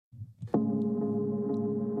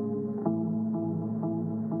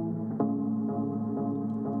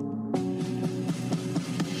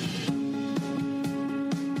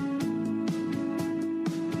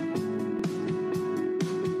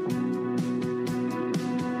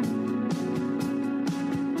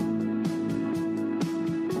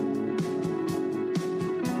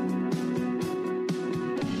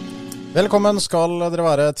Velkommen skal dere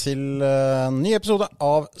være til en ny episode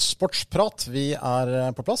av Sportsprat. Vi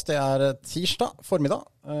på plass. Det tirsdag formiddag.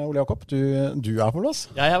 Ole Jakob, du på plass?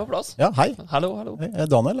 Jeg på plass. Ja, hei. Hallo.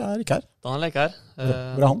 Daniel ikke her. Daniel ikke her.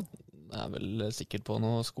 Hvor han? Jeg vel sikkert på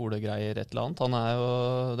noe skolegreier et eller annet. Han jo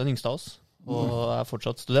den yngste av oss, og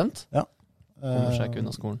fortsatt student. Ja. Kommer seg ikke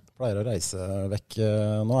unna skolen. Pleier å reise vekk.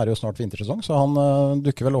 Nå det jo snart vintersesong, så han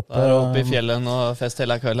dukker vel opp. Oppe i fjellen og fest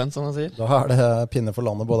hele kvelden, som han sier. Da det pinne for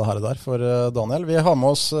landet både her og der for Daniel. Vi har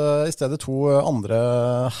med oss i stedet to andre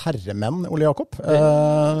herremenn, Ole Jakob.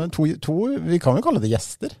 Vi kan jo kalle det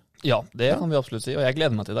gjester. Ja, det kan vi absolutt si, og jeg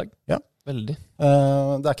gleder meg til i dag. Ja. Veldig.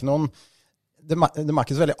 Det ikke noen... De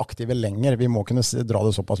ikke så veldig aktive lenger. Vi må kunne dra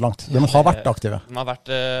det såpass langt. De har vært aktive. De har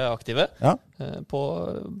vært aktive, ja. På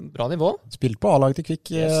bra nivå. Spilt på A-laget til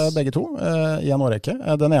Kvikk, begge to, i en årrekke.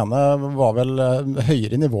 Den ene var vel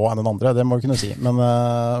høyere nivå enn den andre, det må vi kunne si. Men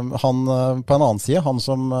han på en annen side, han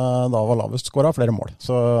som da var lavest, skåret flere mål.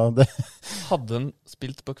 Så det... Hadde han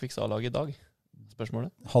spilt på Kvikks A-lag i dag?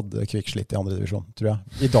 Spørsmålet. Hadde Kvikk slitt i andre divisjon, tror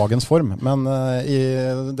jeg. I dagens form. Men i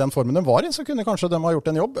den formen de var i, så kunne kanskje de ha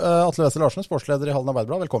gjort en jobb. Atle Wester Larsen, sportsleder i Halden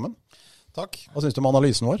Arbeiderblad, velkommen. Takk. Hva synes du om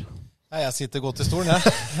analysen vår? Jeg sitter godt i stolen,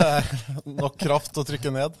 jeg. Nok kraft å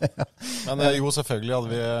trykke ned. Men jo, selvfølgelig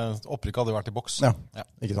opprykket hadde vært i boks. Ja,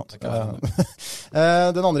 ikke sant.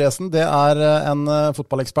 Den andre gjesten, det en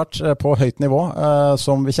fotballekspert på høyt nivå,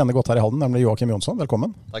 som vi kjenner godt her i Halden, nemlig Joakim Jonsson.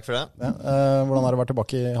 Velkommen. Takk for det. Ja, hvordan det vært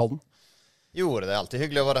tilbake i Halden? Jo, det alltid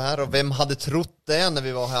hyggelig å være her, og hvem hadde trodd det når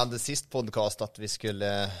vi hadde sist podcast at vi skulle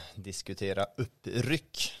diskutere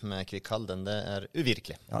opprykk med Kvikk Halden? Det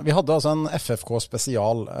uvirkelig. Ja, vi hadde altså en FFK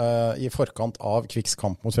spesial i forkant av Kvikks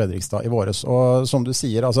kamp mot Fredrikstad i våres, og som du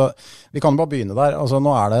sier, altså, vi kan bare begynne der. Altså,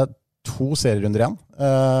 nå det 2 serierunder igjen,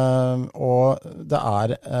 og det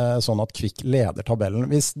sånn at Kvikk leder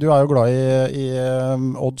tabellen. Hvis du jo glad i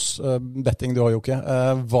odds, betting du har jo ikke,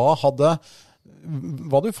 hva hadde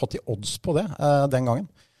du fått i odds på det den gangen?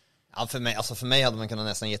 Ja, for meg hadde man kunnet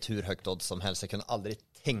nesten gitt hur høyt odds som helst. Jeg kunne aldri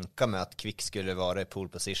tenke meg at Kvikk skulle være i pole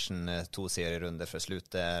position 2 serierunder for slutt.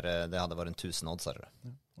 Det hadde vært 1000 odds.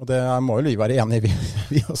 Og det må jo være enig i,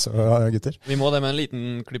 vi også, gutter. Vi må det med en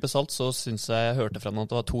liten klippe salt, så synes jeg hørte frem at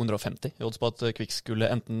det var 250 i odds på at Kvikk skulle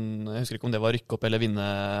enten, jeg husker ikke om det var rykke opp eller vinne,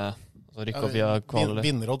 altså rykke opp via kval.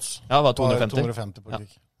 Vinnerodds. Ja, det var 250. 250 på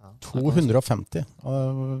Kvikk. Ja. 250.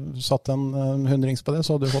 Satt en hundrings på det,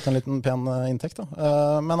 så hadde du fått en liten pen inntekt da.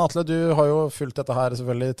 Men Atle, du har jo fulgt dette her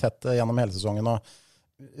selvfølgelig tett gjennom hele sesongen. Og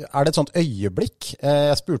det et sånt øyeblikk?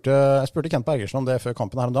 Jeg spurte Kent Bergersen om det før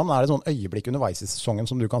kampen her om dagen. Det et sånt øyeblikk underveis i sesongen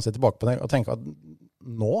som du kan se tilbake på det og tenke at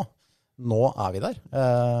nå vi der?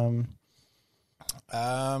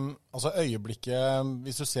 Altså øyeblikket,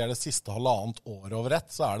 hvis du ser det siste halvannet år over ett,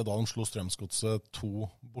 så det da de slo Strømsgodset 2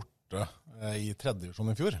 borte i tredje divisjon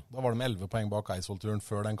i fjor. Da var de med 11 poeng bak Eidsvollturen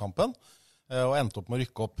før den kampen, og endte opp med å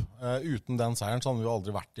rykke opp. Uten den seieren så hadde vi jo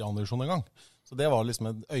aldri vært i andre divisjon en gang. Så det var liksom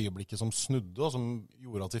et øyeblikk som snudde, og som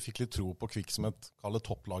gjorde at vi fikk litt tro på Kvikk som et kallet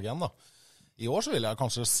topplag igjen da. I år så vil jeg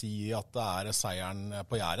kanskje si at det seieren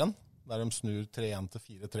på Jæren, der de snur 3-1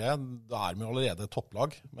 til 4-3. Da vi allerede et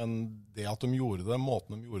topplag, men det at de gjorde det,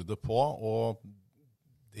 måten de gjorde det på, og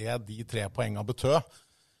det de 3 poengene betød,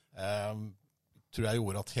 tror jeg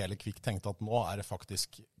gjorde at hele Kvikk tenkte at nå det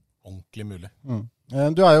faktisk ordentlig mulig.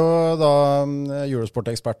 Du jo da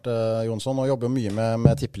Eurosport-ekspert, Jonsson, og jobber mye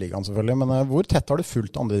med tippeligaen selvfølgelig, men hvor tett har du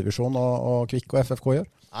fulgt andre divisjon og Kvikk og FFK gjør?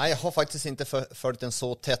 Nej, jag har faktiskt inte följt den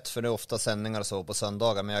så tätt för det är ofta sändningar så på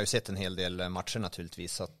söndagar, men jag har ju sett en hel del matcher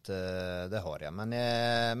naturligtvis så att det har jag.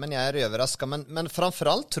 Men jag överraskad, men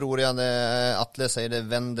framförallt tror jag Atle säger det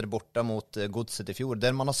vänder borta mot Godset i fjol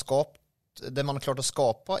där man har klart att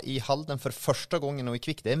skapa i Halden för första gången och i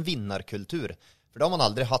Kvikk, det en vinnarkultur. För det har man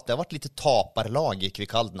aldrig haft. Det har varit lite taparlag i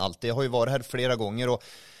Kvikk Halden alltid. Jag har ju varit här flera gånger och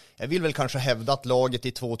jag vill väl kanske hävda att laget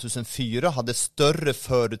i 2004 hade större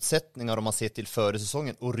förutsättningar om man ser till förra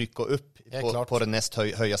säsongen och rycka upp på den näst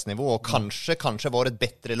höjas nivå och kanske var ett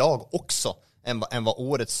bättre lag också än vad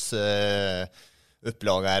årets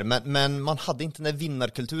upplag men man hade inte den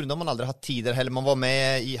vinnarkulturen, det har man aldrig haft tidigare heller. Man var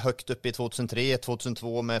med högt uppe i 2003,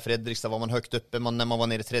 2002 med Fredrikstad var man högt uppe, när man var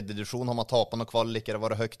nere i tredje division har man tapat och kvalikare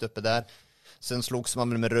var högt uppe där. Sen slogs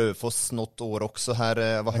man med Röfoss något år också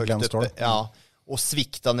här, var högt uppe. Ja. Och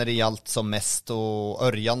svikta när det gjallt som mest och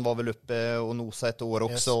Örjan var väl uppe och nosa ett år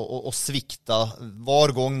också och svikta var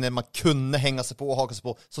gång när man kunde hänga sig på och haka sig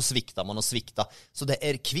på så sviktar man och svikta. Så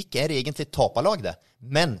det Kvikk egentligen ett taparlag det.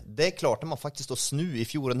 Men det klart att man faktiskt då snu i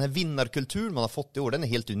fjol den här vinnarkulturen man har fått i år den är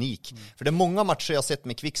helt unik. För det är många matcher jag har sett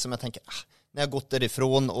med Kvikk som jag tänker när jag gått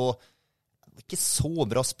därifrån och inte så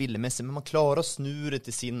bra spillemässigt men man klarar snurret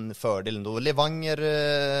till sin fördel då. Levanger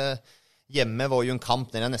hjemme var jo en kamp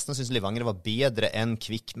der jeg nesten synes Levanger var bedre enn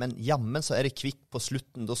Kvikk, men jammen så det Kvikk på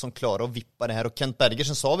slutten då som klarer å vippe det her, og Kent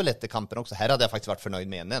Bergersen sa vel etter kampen også, her hadde jeg faktisk vært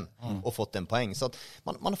fornøyd med en og fått en poeng, så at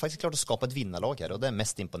man har faktisk klart å skape et vinnerlag her, og det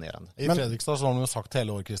mest imponerende. I Fredrikstad så har man jo sagt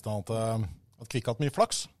hele år, Kristian, at Kvikk har hatt mye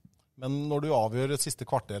flaks. Men når du avgjør det siste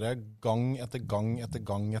kvarteret gang etter gang etter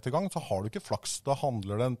gang etter gang, så har du ikke flaks. Da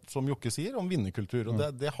handler det, som Jokke sier, om vinnerkultur, og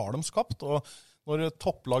det har de skapt. Og når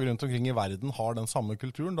topplag rundt omkring i verden har den samme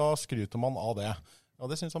kulturen, da skryter man av det. Ja,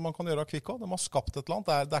 det synes jeg man kan gjøre av Kvikk også. De har skapt et eller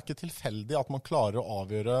annet. Det er ikke tilfeldig at man klarer å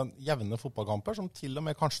avgjøre jevne fotballkamper, som til og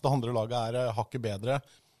med kanskje det andre laget hakket bedre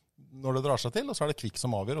når det drar seg til, og så det Kvikk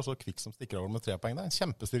som avgjør, og så Kvikk som stikker over med 3 poeng. Det en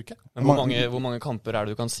kjempestyrke. Men hvor mange kamper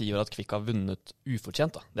det du kan si at Kvikk har vunnet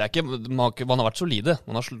ufortjent? Da? Det ikke, man har vært solide.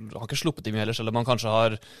 Man har ikke sluppet i mye ellers, eller man kanskje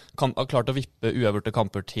har klart å vippe uavgjorte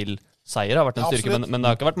kamper til seier. Det har vært en styrke, men det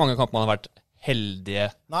har ikke vært mange kamper man har vært heldige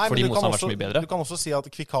fordi motstanderen har vært så mye bedre. Du kan også si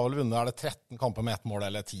at Kvikk har vel vunnet, det 13 kamper med 1 mål,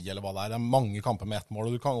 eller 10, eller hva det er. Det mange kamper med 1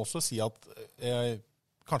 mål, og du kan også si at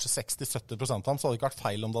kanskje 60-70% av dem, så hadde det ikke vært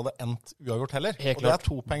feil om det hadde endt uavgjort heller. Og det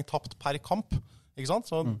 2 poeng tapt per kamp, ikke sant?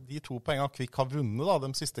 Så de 2 poengene Kvikk har vunnet da,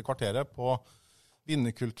 de siste kvarteret på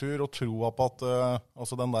vinnerkultur og troa på at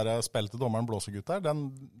altså den der spill til dommeren blåsegutt der,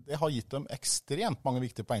 det har gitt dem ekstremt mange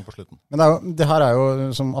viktige poeng på slutten. Men det her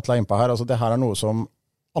jo, som Atle innpå her, altså det her noe som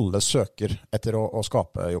alle søker etter å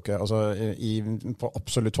skape, Jokke. Altså på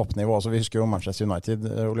absolutt toppnivå. Altså vi husker jo Manchester United,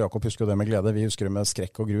 Ole Jakob husker jo det med glede, vi husker det med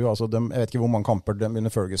skrekk og gru. Altså jeg vet ikke hvor mange kamper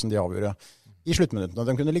under Ferguson de avgjorde i sluttminuttene.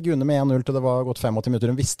 De kunne ligge under med 1-0 til det var gått 85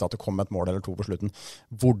 minutter. De visste at det kom et mål eller 2 på slutten.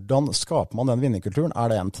 Hvordan skaper man den vinnerkulturen?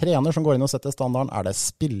 Det en trener som går inn og setter standarden? Det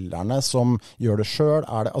spillerne som gjør det selv?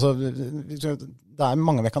 Det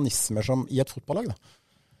mange mekanismer som i et fotballag da.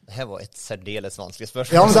 Det her var et særdeles vanskelig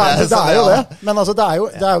spørsmål. Ja, men det jo det. Men altså, det jo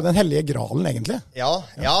den hellige gralen, egentlig.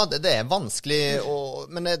 Ja, det vanskelig.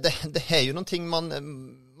 Men det jo noen ting man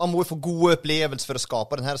må jo få gode opplevelser for å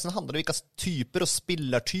skape den her. Sen handler det om hvilke typer og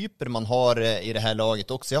spillertyper man har i det her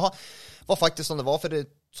laget også. Jeg var faktisk som det var for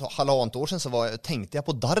halvannet år siden, så tenkte jeg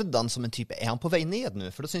på Dardan som en type. Han på vei ned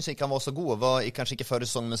nå? For da synes jeg ikke han var så god. Kanskje ikke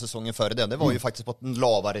forrige sesong, men sesongen før det. Det var jo faktisk på et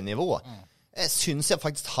lavere nivå. Syns jeg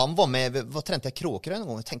faktisk han var med, trente jeg Kråkerøy en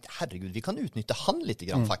gang, og tenkte, herregud, vi kan utnytte han litt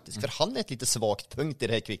grann faktisk, for han et lite svagt punkt i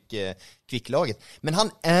det her Kvikk-laget. Men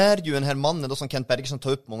han jo en her mannen, som Kent Bergersen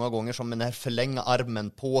tar opp mange ganger, som den her forlenge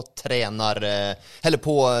armen på eller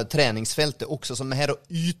på treningsfeltet også, som her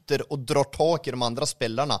og yter og drar tak i de andre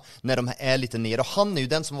spillerne når de litt nere. Og han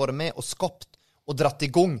jo den som var med og skapt og dratt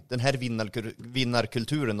igång den her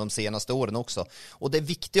vinnerkulturen de senaste årene også. Og det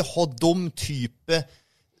viktig å ha de type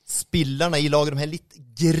spillarna i laget, de her litt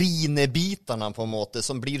grinebitarna på en måte,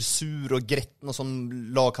 som blir sur og gretten, og som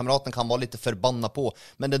lagkamraten kan være litt forbanna på,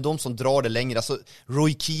 men det de som drar det längre. Alltså,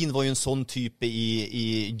 Roy Keane var jo en sånn type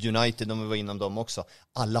i United, om vi var innom dem også.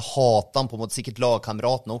 Alle hater han på en måte, sikkert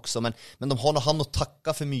lagkamraten også, men de har han å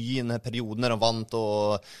takke for mye i denne perioden når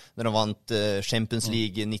de vant Champions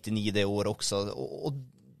League 99 det året også, og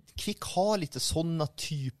Kvikk har litt sånne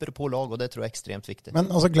typer på lag, og det tror jeg ekstremt viktig.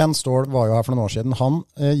 Men altså Glenn Ståhl var jo her for noen år siden. Han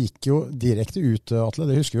gikk jo direkte ut, Atle,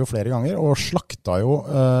 det husker vi jo flere ganger, og slakta jo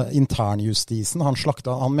internjustisen.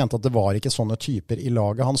 Han mente at det var ikke sånne typer i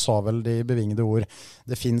laget. Han sa vel de bevingede ord,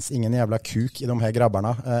 det finnes ingen jævla kuk i de her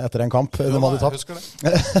grabberne etter en kamp. De hadde tapt.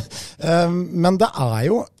 Men det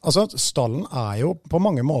jo, altså stallen jo på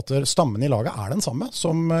mange måter, stammen i laget den samme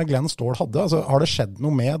som Glenn Ståhl hadde. Altså, har det skjedd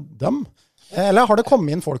noe med dem? Eller har det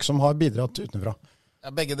kommet inn folk som har bidratt utenfra? Ja,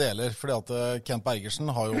 begge deler, fordi at Kent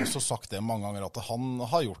Bergersen har jo også sagt det mange ganger, at han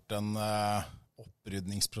har gjort en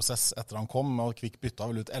opprydningsprosess etter han kom, og Kvikk bytta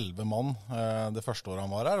vel ut 11 mann det første året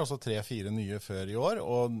han var her, og så 3-4 nye før i år,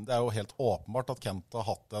 og det jo helt åpenbart at Kent har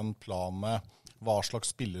hatt en plan med hva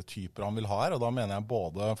slags spilletyper han vil ha her, og da mener jeg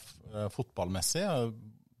både fotballmessig,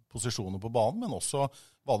 posisjoner på banen, men også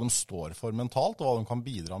hva de står for mentalt, og hva de kan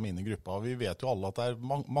bidra med inn i gruppa. Vi vet jo alle at det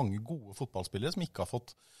mange gode fotballspillere som ikke har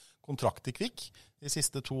fått kontrakt i Kvikk de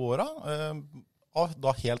siste 2 årene, av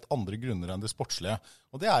da helt andre grunner enn de sportslige.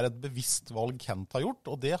 Og det et bevisst valg Kent har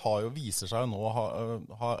gjort, og det har jo viser seg jo nå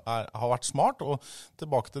har vært smart, og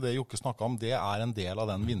tilbake til det Jokke snakket om, det en del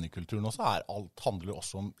av den vinnerkulturen også, alt handler jo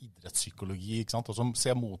også om idrettspsykologi, ikke sant? Og som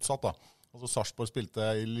ser motsatt da. Altså Sarpsborg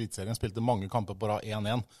i Elitserien spilte mange kamper på rad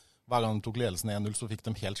 1-1. Hver gang de tok ledelsen 1-0, så fikk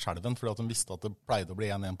de helt skjelven, fordi at de visste at det pleide å bli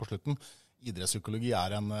 1-1 på slutten. idrettspsykologi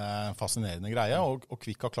en fascinerende greie, og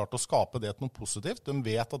Kvikk har klart å skape det til noe positivt. De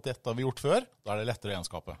vet at dette har vi gjort før, da det lettere å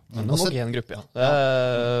gjenskape. En homogen gruppe, ja.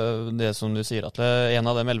 Det det som du sier, at en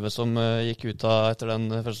av de 11 som gikk ut etter den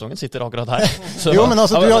første sesongen, sitter akkurat her. Så, jo, men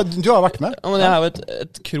altså, du har vært med. Ja, men jeg har jo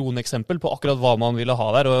et kroneksempel på akkurat hva man ville ha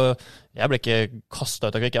der, og jeg ble ikke kastet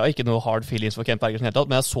ut av Kvikk. Jeg har ikke noe hard feelings for Kent Bergersen helt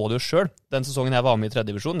tatt, men jeg så det jo selv. Den sesongen jeg var med i 3.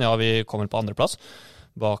 divisjon, ja, vi kommer på 2. plass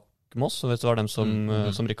bak Moss, og vet du var dem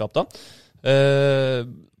som rykket opp da.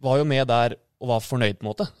 Var jo med der og var fornøyd på en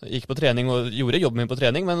måte. Gikk på trening og gjorde jobben min på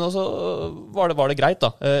trening, men også var det greit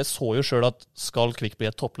da. Så jo selv at skal Kvikk bli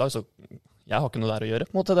et topplag, så jeg har ikke noe der å gjøre.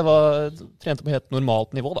 På en måte, det var trent på helt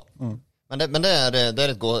normalt nivå da. Men det er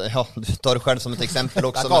et godt, ja, du tar det selv som et eksempel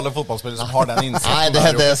også. Det ikke alle fotballspillere som har den innsikten.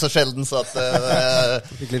 Nei, det så sjelden så at...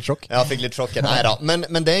 Fikk litt sjokk. Ja, fikk litt sjokk. Nei da.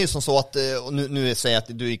 Men det jo som så at, og nu säger jag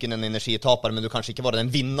att du ikke en energitapare, men du kanske inte var den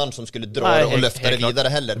vinnaren som skulle dra det och löfta det vidare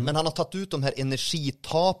heller. Men han har tagit ut de här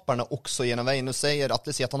energitaparna också genom vägen. Nu säger att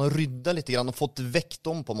det ser att han har ryddat lite grann och fått väck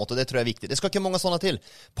dem på något, och det tror jag är viktigt. Det ska inte många sådana till.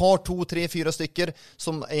 Par, 2, 3, 4 stycken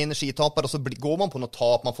som är energitapare, och så går man på något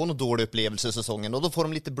tap, man får något dålig upplevelse i säsongen, och då får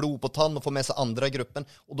de lite blod på tand och får med sig andra gruppen,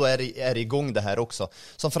 och då är det igång det här också.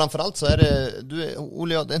 Så framförallt så är det,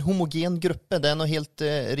 Ole, en homogen grupp, det är nog helt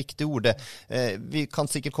riktigt ord. Vi kan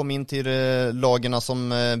säkert komma in till lagarna som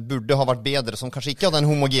borde ha varit bättre, som kanske inte har den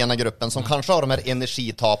homogena gruppen, som kanske har de här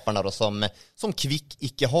energitaparna då, som Kvikk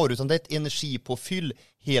inte har, utan det är ett energipåfyll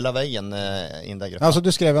hela vägen in där gruppen. Altså,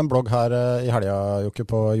 du skrev en blogg her i helga, Jokke,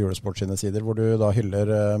 på Julesport sine sider, hvor du da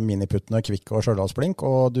hyller miniputtene Kvikk og Stjørdalsblink,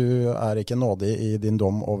 og du ikke nådig i din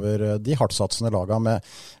dom over de hardtsatsende laga med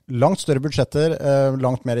langt større budsjetter,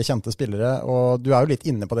 langt mer kjente spillere, og du jo litt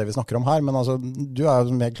inne på det vi snakker om her, men altså, du jo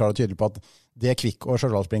mer klar og tydelig på at det Kvikk og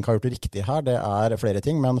Stjørdalsblink har gjort riktig her, det flere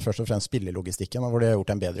ting, men først og fremst spillelogistikken, hvor de har gjort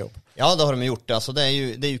en bedre jobb. Ja, det har de gjort. Alltså, det är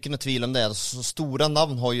ju inte något tvivel om det. Så stora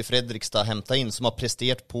namn har ju Fredrikstad hämtat in som har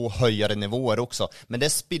presterat på högre nivåer också. Men det är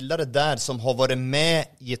spelare där som har varit med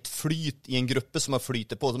i ett flyt, i en grupp som har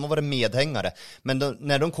flyttat på. De har varit medhängare. Men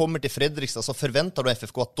när de kommer till Fredrikstad så förväntar då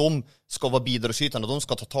FFK att de ska vara bidragsytande, och de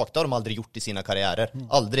ska ta tag. Det har de aldrig gjort i sina karriärer.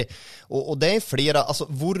 Aldrig. Och det är flera, alltså,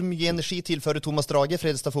 hur mycket energi tillför Thomas Drage,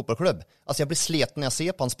 Fredrikstad fotbollsklubb? Alltså, jag blir sleten när jag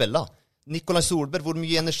ser på han spela. Nikolaj Solberg, hur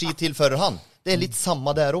mycket energi tillför han? Det är lite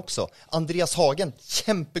samma där också. Andreas Hagen,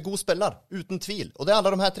 kämpegod spelare, utan tvivel. Och det är alla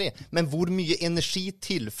de här 3. Men hur mycket energi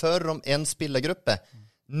tillför de en spelargruppe?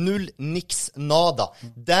 Null, nix, nada.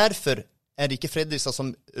 Därför är det inte Fredrikstad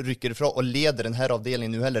som rycker ifrån och leder den här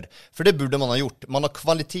avdelningen nu heller. För det borde man ha gjort. Man har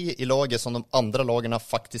kvalitet i laget som de andra lagarna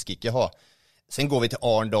faktiskt inte har. Sen går vi till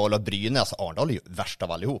Arndal och Bryne. Alltså Arndal är ju värst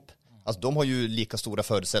av allihop. Alltså de har ju lika stora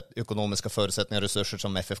ekonomiska förutsättningar och resurser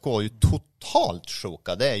som FFK, är ju totalt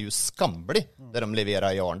sjuka. Det är ju skambligt det de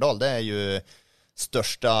levererar i Arndal. Det är ju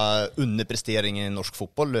största underpresteringen i norsk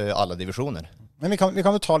fotboll i alla divisioner. Men vi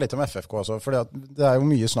kan jo ta litt om FFK også, for det jo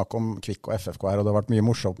mye snakk om Kvikk og FFK her, og det har vært mye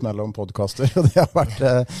morsomt mellom podcaster, og det har vært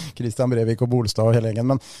Christian Brevik og Bolstad og hele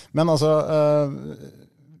gjengen. Men altså,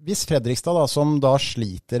 hvis Fredrikstad da, som da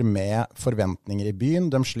sliter med forventninger i byen,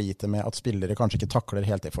 de sliter med at spillere kanskje ikke takler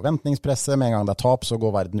helt det forventningspresset, med en gang det tap så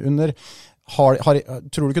går verden under. Tror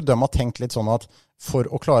du ikke de har tenkt litt sånn at for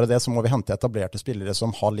å klare det så må vi hente etablerte spillere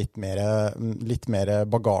som har litt mer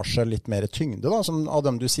bagasje, litt mer tyngde da, som av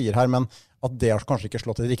dem du sier her, men at det har kanskje ikke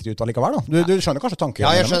slått det riktig ut allikevel da? Du skjønner kanskje tanken?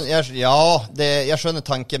 Ja, jag skjønner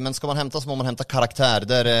tanken, men ska man hämta så må man hämta karaktär.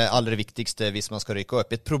 Det är det allra viktigaste hvis man ska rycka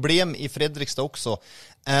upp. Ett problem i Fredrikstad också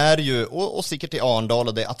är ju, och säkert i Arndal,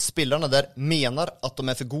 och det att spelarna där menar att de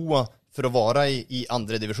är för goda för att vara i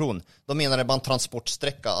andra division. De menar det bara en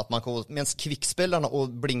transportsträcka, att man kan, medan Kvikkspelarna och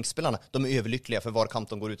Blinkspelarna, de är överlyckliga för var kamp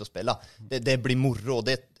de går ut och spela. Det blir morro,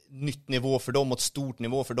 det är ett nytt nivå för dem och ett stort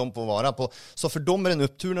nivå för dem på att vara på. Så för dem är det en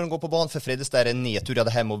upptur när de går på banan, för Fredrikstad är det en nedtur. Ja,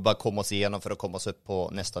 det här må vi bara komma oss igenom för att komma oss upp på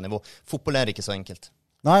nästa nivå. Fotboll är inte så enkelt.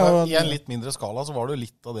 Nej, i en litt mindre skala så var det jo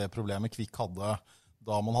litt av det problemet Kvikk hadde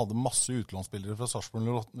da man hadde masse utlånsspillere fra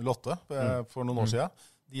Sarpsborg 08 for noen år siden.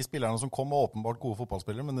 De spillerne som kom var åpenbart gode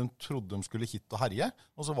fotballspillere, men de trodde de skulle hit og herje,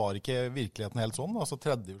 og så var ikke virkeligheten helt sånn. Altså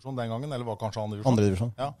 3. divisjon den gangen, eller var kanskje 2. divisjon. 2.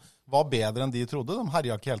 divisjon. Ja, var bedre enn de trodde. De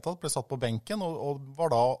herja ikke helt tatt, ble satt på benken, og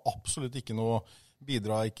var da absolutt ikke noe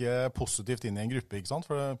bidra ikke positivt inn i en gruppe, ikke sant?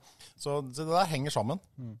 Så det der henger sammen.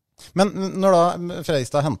 Men når da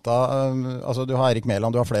Fredrikstad hentet, altså du har Erik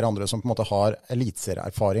Mæland, du har flere andre som på en måte har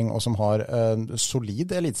elitseriererfaring, og som har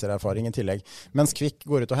solid elitseriererfaring i tillegg, mens Kvikk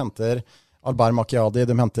går ut og henter Albar Makiadi,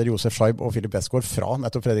 de henter Josef Scheib og Filip Esgaard fra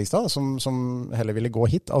nettopp Fredrikstad, som heller ville gå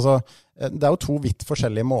hit. Altså, det jo 2 vidt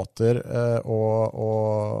forskjellige måter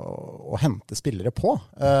å hente spillere på.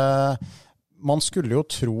 Man skulle jo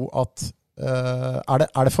tro at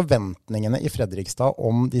Er det forventningene i Fredrikstad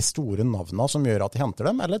om de store navnene som gjør at de henter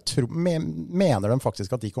dem, eller mener de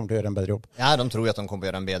faktisk at de kommer til å gjøre en bedre jobb? Ja, de tror at de kommer til å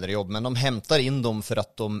gjøre en bedre jobb, men de henter inn dem for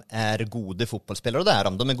at de er gode fotballspillere, og det er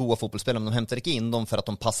de. De er gode fotballspillere, men de henter ikke inn dem for at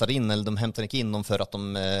de passer inn, eller de henter ikke inn dem for at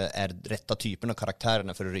de er rette typen og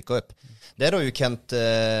karakterene for å rykke opp. Der har jo Kent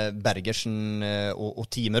Bergersen og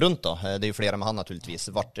teamet rundt, da. Det er jo flere med han naturligvis,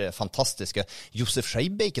 vært fantastiske. Josef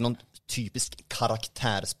Scheib er ikke noen typisk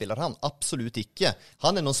karakterspiller, han absolut ikke.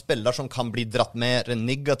 Han er noen spiller som kan bli dratt med den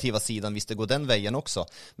negativa sidan hvis det går den veien også.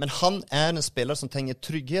 Men han er en spiller som trenger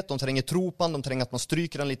trygghet, de trenger tro på han, de trenger at man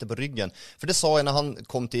stryker han litt på ryggen. For det sa jeg når han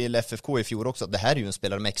kom til FFK i fjor også, det her er jo en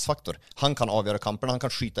spiller med X-faktor. Han kan avgjøre kamperna, han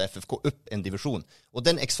kan skyte FFK upp en division. Og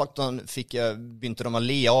den X-faktoren begynte de å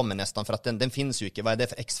le av med nesten, for at den finnes jo ikke. Hva er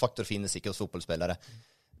det for X-faktor finnes ikke hos fotballspillere?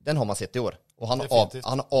 Den har man sett i år. Og han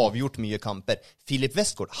har avgjort mye kamper. Filip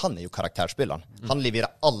Westgård, han er jo karakterspilleren. Han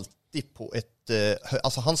leverer alltid på et...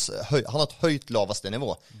 han har et høyt laveste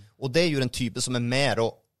nivå. Og det er jo en type som er mer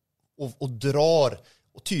og drar...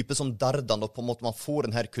 Og type som Dardan, og på en måte man får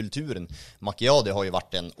den her kulturen. Macchiadi har jo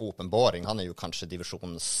vært en åpenbaring. Han er jo kanskje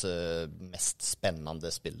divisjonens mest spennende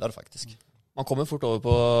spiller, faktisk. Man kommer fort over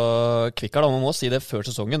på Kvikkar, da. Man må si det før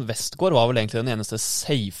sesongen. Vestgård var vel egentlig den eneste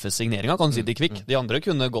safe signeringen, kan du si, til Kvikk. De andre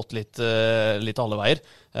kunne gått litt alle veier.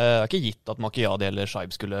 Det er ikke gitt at Macchiadi eller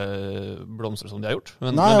Scheib skulle blomstre som de har gjort.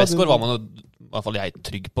 Men Vestgård var man jo, i hvert fall jeg,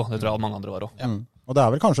 trygg på. Det tror jeg mange andre var også. Ja. Og det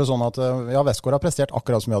er vel kanskje sånn at Vestgård har prestert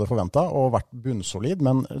akkurat som vi hadde forventet og vært bunnsolid,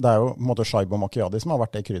 men det er jo på en måte Scheib og Macchiadi som har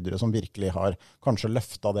vært det krydderet som virkelig har kanskje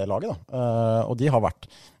løftet det laget, da. Og de har vært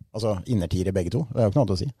innertiere begge to. Det er jo ikke noe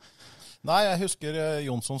annet å si. Nei, jeg husker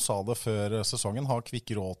Jonsson sa det før sesongen. Har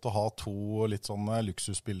Kvikk råd til å ha to litt sånne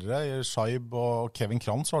luksusspillere. Scheib og Kevin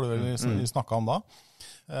Krantz har det vel snakket om da.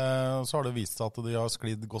 Så har det vist seg at de har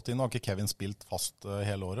sklidd godt inn. Nå har ikke Kevin spilt fast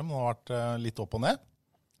hele året, men det har vært litt opp og ned.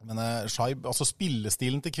 Men Scheib, altså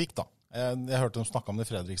spillestilen til Kvikk da. Jeg hørte dem snakke om det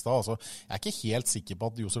i Fredrikstad. Altså, jeg er ikke helt sikker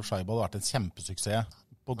på at Josef Scheib hadde vært en kjempesuksess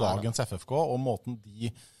på dagens FFK, og måten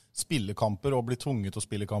de spillekamper og blir tvunget til å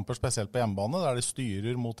spille kamper, spesielt på hjemmebane, der de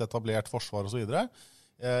styrer mot etablert forsvar og så videre.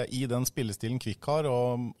 I den spillestilen Kvikk har,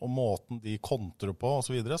 og måten de kontrer på og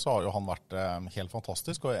så videre, så har jo han vært helt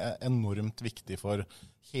fantastisk og enormt viktig for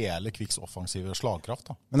hele Kvikks offensive slagkraft.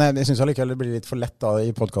 Da. Men jeg synes allikevel det blir litt for lett da.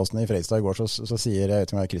 I podcasten i Fredrikstad i går så sier, jeg vet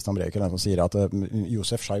ikke om det er Christian Breuk eller den som sier at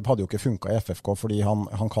Josef Scheib hadde jo ikke funket i FFK fordi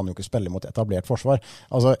han kan jo ikke spille mot etablert forsvar.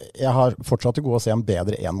 Altså, jeg har fortsatt til gode å se en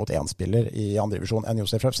bedre 1-mot-1-spiller i andre divisjon enn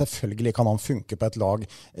Josef Scheib. Selvfølgelig kan han funke på et lag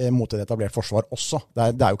mot et etablert forsvar også.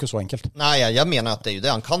 Det er jo ikke så enkelt. Nei, jeg mener at det er jo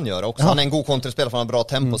det han kan gjøre også. Ja. Han er en god kontrespiller for han har bra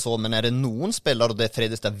tempo så, men er det noen spillere, og det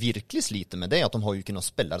Fredrikstad virkelig sliter med det, at de har jo ikke noen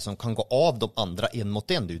spillere som kan gå av de andre 1-mot-1.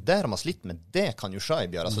 Det er jo der de har slitt med. Det kan jo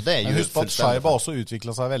Scheib gjøre. Altså, det er jo husk på at Scheib har også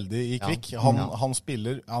utviklet seg veldig i Kvikk. Ja. Han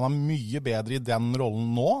er mye bedre i den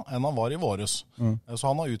rollen nå enn han var i våres. Så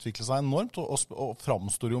han har utviklet seg enormt, og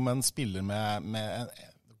framstår jo med en spiller med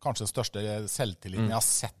kanskje den største selvtilliten jeg har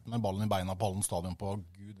sett med ballen i beina på Hallen stadion på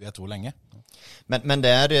Gud vet hvor lenge. Men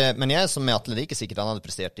jeg som med Atle, det er ikke sikkert han hadde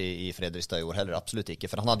prestert i Fredrikstad i år heller, absolutt ikke,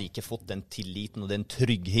 for han hadde ikke fått den tilliten og den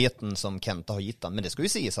tryggheten som Kenta har gitt han. Men det skal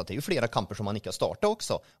jo sies at det er jo flere kamper som han ikke har startet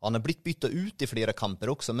også. Han har blitt byttet ut i flere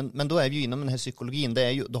kamper også, men da er vi jo innom den her psykologien. Da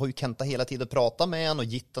har jo Kenta hele tiden pratet med han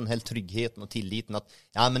og gitt han helt tryggheten og tilliten at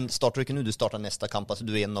ja, men starter du ikke nu, du starter neste kamp, altså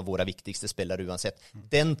du er en av våre viktigste spillere uansett.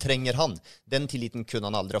 Den trenger han. Den tilliten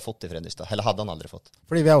kunne han aldri ha fått i Fredrikstad, eller hadde han aldri fått.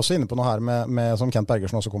 Fordi vi er også inne på noe her med som Kent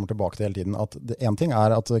Bergersen også kommer tilbake til hele tiden, at en ting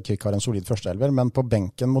er at Kvikk har en solid førsteelver, men på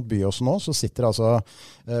benken mot Byåsen nå, så sitter altså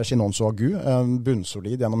Shinonso Agu,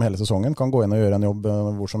 bunnsolid gjennom hele sesongen, kan gå inn og gjøre en jobb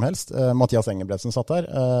hvor som helst. Mathias Engelbretsen satt der,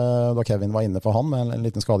 da Kevin var inne for han, med en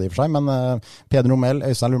liten skade i og for seg, men Peder Romel,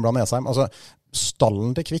 Øystein Lundblad Nesheim, altså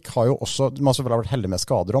stallen til Kvikk har jo også, de har selvfølgelig vært heldige med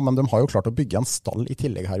skader om, men de har jo klart å bygge en stall i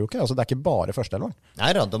tillegg her, jo ikke? Altså det er ikke bare førsteelveren.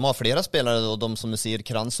 Nei da, de har flere spillere, og de som du sier,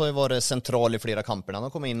 Krantz har jo vært sentral i flere kamper. Han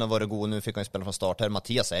har kommet inn og vært god, nå fikk han spille fra start her.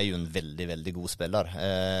 Mathias er jo en veldig, veldig god spiller.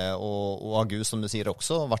 Og Agu, som du sier,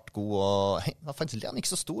 også har vært god, og faktisk han er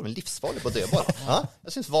ikke så stor, men livsfarlig på dødboll. Ja?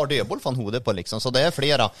 Jeg synes var dødboll for han hodet på, liksom. Så det er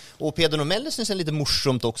flere. Og Peder Nomell synes jeg er litt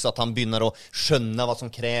morsomt også, at han begynner å skjønne hva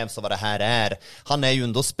som kreves og hva det her er. Han er jo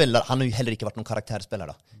en spiller, han har jo heller ikke vært noen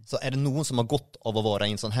karakterspillere. Så det noen som har gått av å være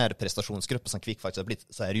i en sånn her prestasjonsgruppe som Kvikk faktisk har blitt,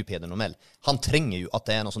 så det jo Peder Normell. Han trenger jo at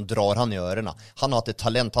det noe som drar han i ørene. Han har hatt et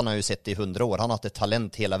talent, han har jo sett det i 100 år, han har hatt et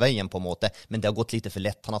talent hele veien på en måte, men det har gått lite for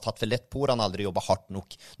lett. Han har tatt for lett på det, han har aldri jobbet hardt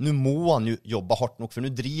nok. Nå må han jo jobbe hardt nok, for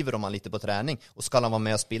nå driver de han litt på trening, og skal han være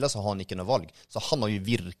med og spille, så har han ikke noe valg. Så han har jo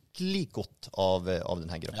virkelig gått av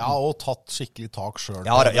denne gruppen. Ja, og tatt skikkelig tak selv.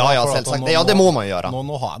 Ja, selvsagt. Det må man gjøre.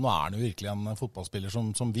 Nå er han jo virkelig en fotballspiller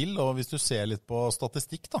som vil, og hvis du ser litt på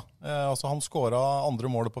statistikk da, altså han skåret andre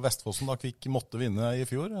målet på Vestfossen da Kvikk måtte vinne i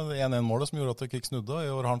fjor, 1-1-målet som gjorde at Kvikk snudde, og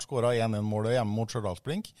i år har han skåret 1-1-målet hjemme mot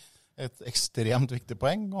Stjørdalsblink. Et ekstremt viktig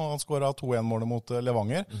poeng, og han skåret 2-1-målet mot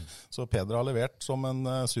Levanger. Så Peder har levert som en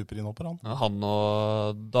superinnhopper, han. Ja, han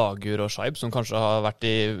og Dagur og Scheib, som kanskje har vært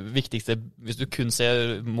de viktigste, hvis du kun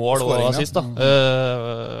ser mål og assist, da,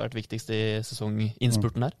 vært viktigste i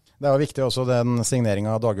sesonginnspurten her. Det jo viktig også den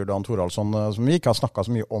signeringen av Dagur Dan Thoraldsson, som vi ikke har snakket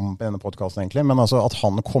så mye om på denne podcasten egentlig, men altså at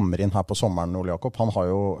han kommer inn her på sommeren, Ole Jakob, han har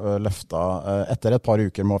jo løftet, etter et par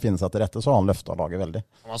uker med å finne seg til rette, så har han løftet laget veldig.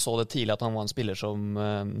 Man så det tidlig at han var en spiller som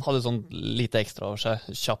hadde sånn lite ekstra over seg,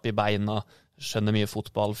 kjapp i beina, skjønner mye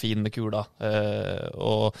fotball, fin med kula,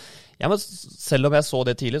 og ja, men selv om jeg så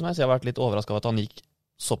det tidlig, så jeg har vært litt overrasket av at han gikk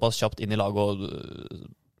såpass kjapt inn i laget og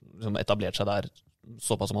liksom, etablert seg der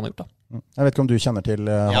såpass som han har gjort da. Jeg vet ikke om du kjenner til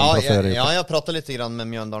han fra før. Ja, jeg pratet litt grann med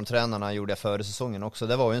Mjøndalen-trenerne, gjorde jeg før sesongen også.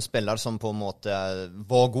 Det var jo en spiller som på en måte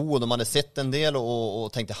var god, og de hadde sett en del,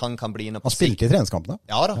 og tenkte han kan bli inne på sikt. Han spilte i treningskampene.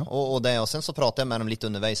 Ja da, og sen så pratet jeg med dem litt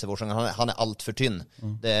underveis i vår sesong. Han alt for tynn.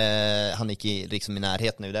 Han ikke liksom i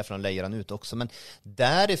nærheten, det jo derfor han leier han ut også. Men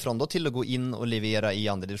derifrån då til å gå inn og levere i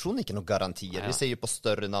andre divisjon, ikke noen garantier. Vi ser jo på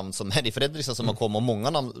større navn som Eddie Fredriksen som har kommet,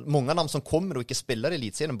 og mange navn som kommer og ikke spiller i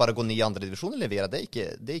elitserien, bare går ned i andre divisjon og leverer. Det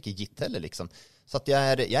er ikke gitt heller, liksom. Så at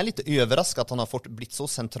jeg er litt overrasket at han har blitt så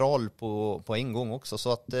sentral på en gang også.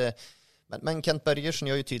 Så at, men Kent Bergersen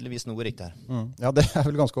gjør jo tydeligvis noe riktig her. Ja, det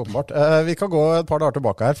vel ganske åpenbart. Vi kan gå et par dager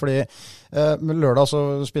tilbake her, fordi lørdag så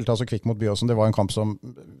spilte altså Kvikk mot Byåsen. Det var en kamp som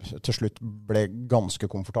til slutt ble ganske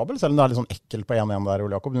komfortabel, selv om det litt sånn ekkelt på 1-1 der,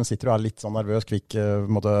 Ole Jakob. Den sitter og litt sånn nervøs. Kvikk,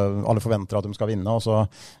 alle forventer at de skal vinne, og så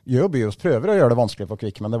gjør jo Byås prøver å gjøre det vanskelig for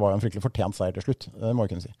Kvikk, men det var jo en fryktelig fortjent seier til slutt. Det må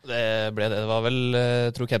jeg kunne si. Det ble det. Det var vel,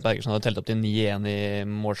 jeg tror Kent Bergersen hadde telt opp til 9-1 i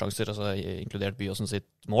målsjanser, altså inkludert Byåsen sitt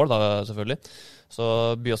mål da, selvfølgelig. Så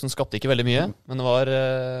Byåsen skapte ikke veldig mye, men det var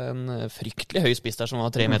en fryktelig høy spiss der som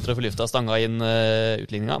var 3 meter for lufta, stanga inn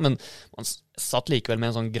utligninga, men man satt likevel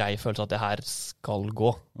med en sånn grei følelse at det her skal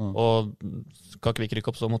gå, og skal Kvikk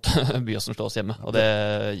rykke opp, så måtte Byåsen slå oss hjemme, og det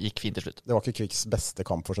gikk fint til slutt. Det var ikke Kvikks beste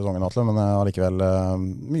kamp for sesongen, Atle, men allikevel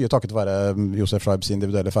mye takket være Josef Scheibs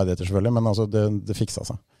individuelle ferdigheter selvfølgelig, men altså det fiksa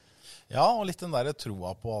seg. Ja, og litt den der troa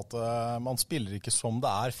på at man spiller ikke som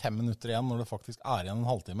det er 5 minutter igjen når det faktisk er igjen en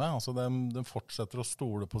halvtime. Altså de fortsetter å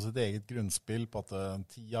stole på sitt eget grunnspill, på at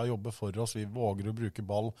tida jobber for oss, vi våger å bruke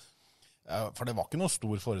ball. For det var ikke noe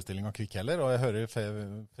stor forestilling av Kvikk heller, og jeg hører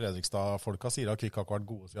Fredrikstad-folka sier at Kvikk har ikke vært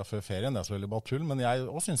gode siden før ferien, det er selvfølgelig bare tull, men jeg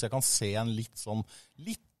også synes jeg kan se en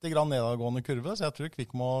litt grann nedadgående kurve, så jeg tror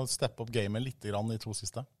Kvikk må steppe opp gamet litt grann i 2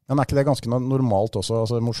 siste. Men er ikke det ganske normalt også,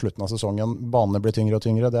 altså mot slutten av sesongen, banene blir tyngre og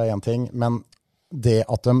tyngre, det er en ting, men det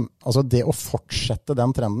at det å fortsette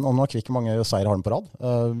den trenden, og nå har Kvikk mange seier har de på rad,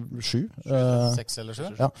 7. 6 eller 7.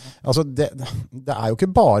 Ja, altså det er jo ikke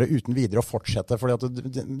bare uten videre å fortsette, for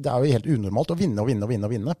det er jo helt unormalt å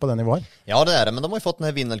vinne på det nivået. Ja, det er det, men de har jo fått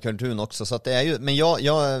denne vinnerkulturen også, så at det er jo, men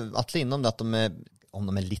jeg Atle innom det at om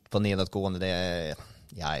de er litt på nedadgående, det er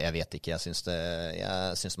ja, jeg vet ikke. Jeg synes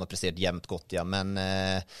de har prestert jevnt godt, ja. Men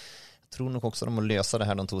jeg tror nok også de må løse det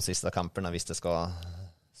her de 2 siste kampene hvis det skal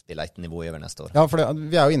spille et nivå over neste år. Ja, for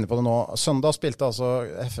vi er jo inne på det nå. Søndag spilte altså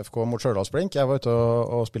FFK mot Stjørdalsblink. Jeg var ute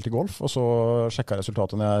og spilte golf, og så sjekket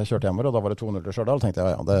resultatet når jeg kjørte hjemover, og da var det 2-0 til Stjørdal. Tenkte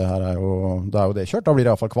jeg, ja, det her er jo det kjørt. Da blir det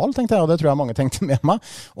i hvert fall kval, tenkte jeg, og det tror jeg mange tenkte med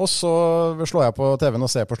meg. Og så slår jeg på TV-en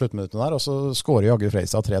og ser på sluttminuttene der, og så skårer Jaggu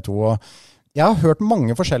Freistad 3-2, og jeg har hørt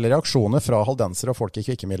mange forskjellige reaksjoner fra haldensere og folk i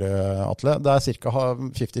Kvikkemiljøet, Atle. Det er ca.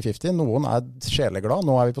 50-50. Noen er sjeleglad,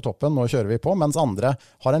 nå er vi på toppen, nå kjører vi på, mens andre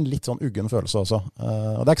har en litt sånn uggen følelse også.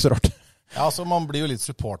 Og det er ikke så rart. Ja, altså man blir jo litt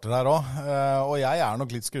supporter her også, og jeg er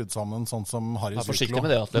nok litt skrudd sammen sånn som Harry Syklo. Forsiktig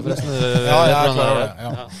med det, Atle, forresten. Ja, jeg er klar over det,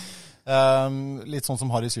 ja. Litt sånn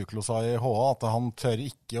som Harry Syklo sa i HA, at han tør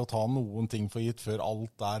ikke å ta noen ting for gitt før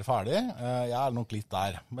alt er ferdig. Jeg er nok litt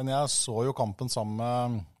der, men jeg så jo kampen sammen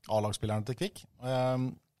med A-lagsspillerne til Kvikk,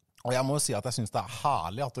 og jeg må jo si at jeg synes det er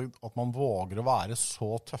herlig at man våger å være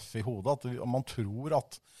så tøff i hodet, at man tror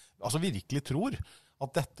altså virkelig tror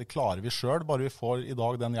at dette klarer vi selv, bare vi får i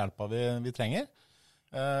dag den hjelpa vi trenger.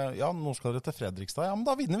 ja, nå skal dere til Fredrikstad. Ja, men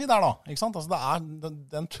da vinner vi der da, ikke sant? Altså,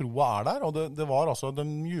 den troa der, og det var altså, de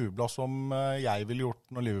jubla som jeg ville gjort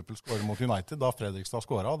når Liverpool skåret mot United, da Fredrikstad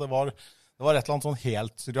skåret. Det var et eller annet sånn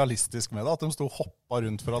helt surrealistisk med det, at de stod og hoppet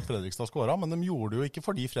rundt for at Fredrikstad skåret, men de gjorde det jo ikke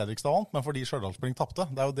fordi Fredrikstad vant, men fordi Stjørdalsblink tappte.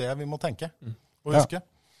 Det er jo det vi må tenke og huske. Ja.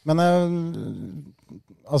 Men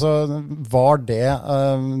altså, var det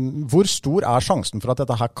hvor stor er sjansen for at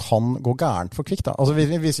dette her kan gå gærent for Kvikk da? Altså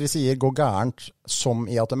hvis vi sier gå gærent som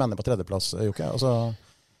i at de ender på tredjeplass, Jokke? Altså...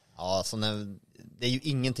 Ja, det är ju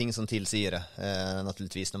ingenting som tillsier det,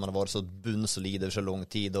 naturligtvis, när man har varit så bunnsolid över så lång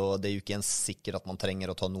tid, och det är ju inte ens säkert att man tränger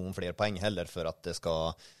att ta någon fler poäng heller för att det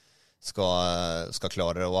ska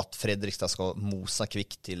klara det, och att Fredrikstad ska mosa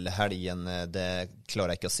Kvikk till helgen, det klarar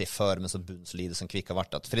jag inte att se för, men så bunnsolid som Kvikk har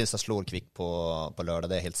varit. Att Fredrikstad slår Kvikk på lördag,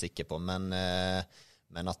 det är jag helt säker på, men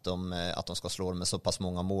att de ska slå med så pass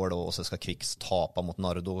många mål, och så ska Kvikk tapa mot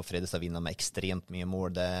Nardo och Fredrikstad vinna med extremt mycket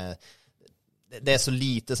mål, det är så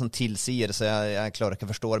lite som tillsier, så jag klarar inte att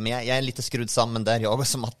förstå. Men jag är lite skrudd samman där, jag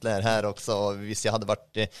som Atle är här också. Hvis jag hade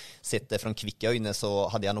sett det från Kvikkøyne, så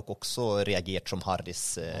hade jag nog också reagerat som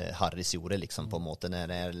Harris gjorde liksom, på en måte, när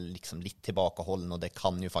det är liksom lite tillbakahållen, och det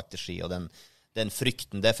kan ju faktiskt ske, och den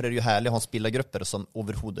frykten, därför är det ju härligt att ha spelargrupper som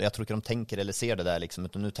överhuvud, jag tror inte de tänker eller ser det där liksom,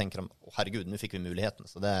 utan nu tänker de, herregud, nu fick vi muligheten,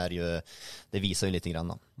 så det visar ju lite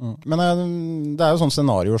grann. Men det är ju sån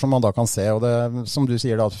scenarier som man då kan se, och det som du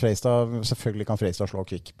säger då, att Fredrikstad, selvfølgelig kan Fredrikstad slå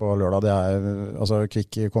Kvikk på lördag. Det är alltså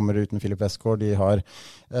Kvikk kommer utan Filip Westgård, de har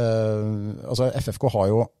alltså FFK har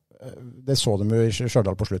ju, det så de jo i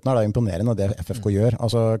Stjørdal på slutten her, det er imponerende det FFK gjør.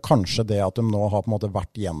 Altså, kanskje det at de nå har på en måte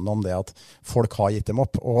vært gjennom det at folk har gitt dem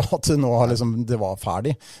opp, og at nå har liksom, det var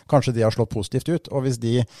ferdig. Kanskje de har slått positivt ut, og hvis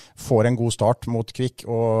de får en god start mot Kvikk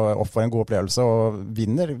og får en god opplevelse og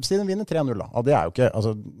vinner, siden de vinner 3-0 da. Ja, det er jo ikke,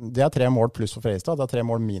 altså, det er 3 mål pluss for Fredrikstad, det er 3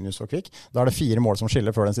 mål minus for Kvikk. Da er det 4 mål som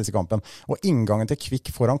skiller før den siste kampen. Og inngangen til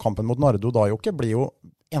Kvikk foran kampen mot Nardo da, Jokke, blir jo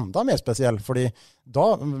enda mer spesiell, fordi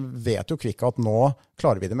da vet jo Kvikk at nå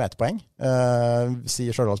klarer vi det med 1 poeng.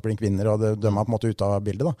 Sier Stjørdalsblink vinner, og de er på en måte ute av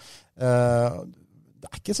bildet da. Det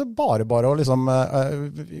er ikke så bare å liksom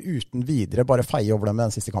uten videre bare feie over dem med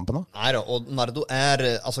den siste kampen da. Nej då, och Nardo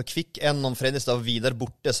är, alltså Kvikk, än om Fredrikstad vidare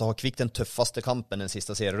borte, så har Kvikk den tuffaste kampen den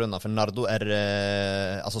sista serierundan, för Nardo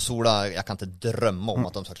är, alltså Sola, jag kan inte drömma om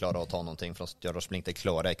att de ska klara att ta någonting från Stjørdalsblink, det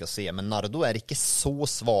klarar jag inte att se, men Nardo är inte så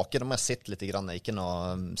svaka, de har sett lite grann, inte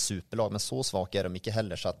någon superlag, men så svaka är de inte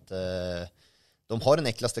heller, så att de har den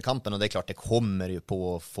äcklaste kampen, och det är klart det kommer ju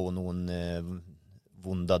på att få någon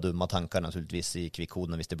vonda, dumma tankar naturligtvis i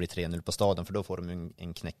Kvikkhoden hvis det blir 3-0 på stadion, för då får de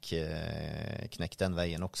en knäck den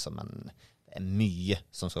vägen också, men det är mycket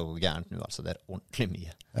som ska gå gärnt nu, alltså det är ordentligt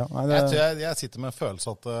mycket. Ja, jeg sitter med en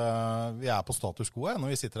følelse at vi er på status quo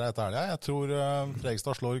når vi sitter her etter helgen. Jeg tror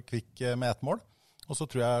Fredrikstad slår Kvikk med 1 mål, og så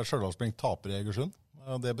tror jeg Stjørdalsblink taper i Egersund.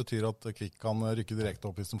 Det betyr at Kvikk kan rykke direkte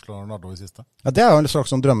opp hvis de slår Nardo i siste. Ja, det er jo en slags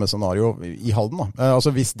sånn drømmescenario i Halden da. Altså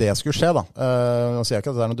hvis det skulle skje da, nå sier jeg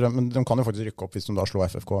ikke at det er noe drøm, men de kan jo faktisk rykke opp hvis de da slår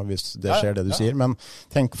FFK, hvis det skjer det du sier. Men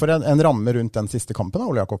tenk for en ramme rundt den siste kampen da,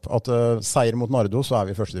 Ole Jakob, at seier mot Nardo, så er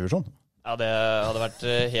vi i første divisjon. Ja, det hadde vært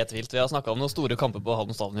helt vilt. Vi har snakket om noen store kamper på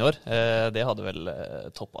Halden stadion i år. Det hadde vel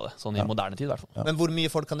toppet det, sånn i moderne tid i hvert fall. Ja. Men hvor mye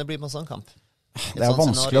folk kan det bli på en sånn kamp? Det er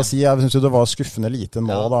vanskelig å si. Jeg synes jo det var skuffende lite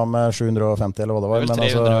nå da, med 750 eller hva det var. Det er vel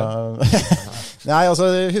 300. Altså, nei, altså,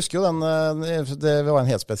 jeg husker jo det var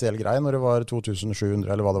en helt spesiell greie når det var 2700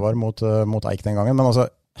 eller hva det var mot Eik den gangen. Men altså,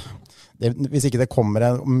 hvis ikke det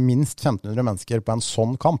kommer minst 1500 mennesker på en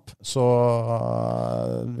sånn kamp, så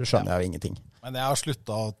skjønner jeg jo ingenting. Men jeg har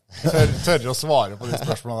sluttet å tørre å svare på de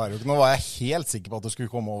spørsmålene der. Nå var jeg helt sikker på at det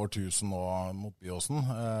skulle komme over 1000 nå mot Byåsen,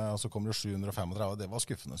 og så kommer det 735, og det var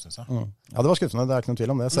skuffende, synes jeg. Ja, det var skuffende, det er ikke noen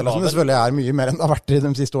tvil om det. Selv om det selvfølgelig er mye mer enn det har vært i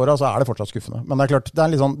de siste årene, så er det fortsatt skuffende. Men det er klart, det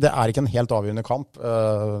er ikke en helt avgjørende kamp.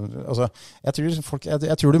 Altså, jeg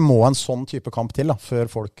tror det må en sånn type kamp til da, før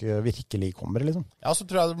folk virkelig kommer, liksom. Ja, så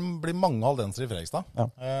tror jeg det blir mange haldenser i Fredrikstad. Ja.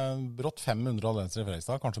 Brått 500 haldenser i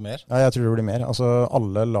Fredrikstad, kanskje mer. Ja, jeg tror det blir mer. Altså,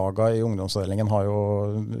 alle laga i ungdomsavdelingen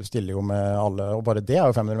stiller jo med alle, og bare det er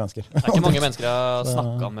jo 500 mennesker. Det er ikke mange mennesker jeg har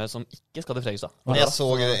snakket med som ikke skal til Fredrikstad.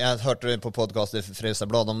 Jeg hørte på podcastet i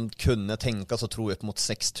Fredrikstad-blad, de kunne tenke så tro upp mot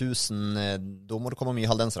 6000, da må det komme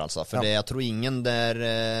mye haldenser altså, for jeg tror ingen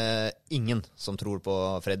som tror på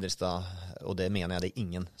Fredrikstad, og det mener jeg, det er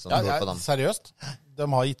ingen som tror på dem. Seriøst? De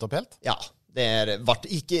har gitt opp helt? Ja,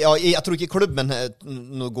 jeg tror ikke klubben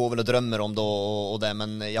nå går vel og drømmer om det og det,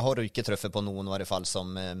 men jeg har jo ikke treffet på noen i hvert fall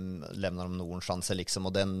som lämnar dem noen sjanse liksom,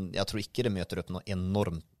 og jeg tror ikke det møter opp noe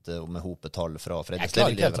enormt med hopetall fra Fredrikstad. Jeg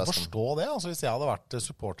klarer ikke helt å forstå det, altså hvis jeg hadde vært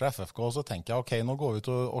supporter av FFK, så tenker jeg, ok, nå går vi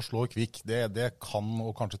ut og slår Kvik, det kan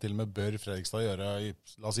og kanskje til og med bør Fredrikstad gjøre i,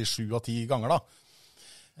 la oss si 7 av 10 ganger da,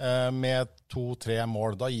 med 2-3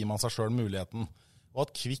 mål, da gir man seg selv muligheten. Og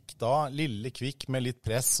at Kvik da, lille Kvik med litt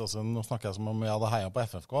press, altså nå snakker jeg som om jeg hadde heiet på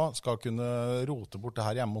FFK, skal kunne rote bort det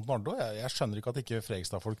her hjemme mot Nardo. Jeg skjønner ikke at ikke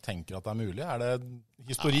Fredrikstad-folk tenker at det er mulig. Er det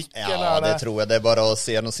historikk? Ja, eller er det tror jeg. Det er bare å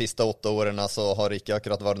se de siste 8 årene, så har det ikke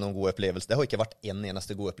akkurat vært noen god opplevelse. Det har ikke vært en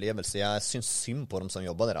eneste god opplevelse. Jeg synes synd på dem som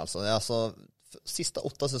jobber der, altså. Det er altså siste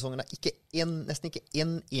 8 sesongene, nesten ikke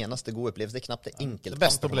en eneste god opplevelse. Det er knapt det enkelt. Det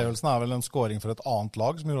beste opplevelsen er vel en scoring for et annet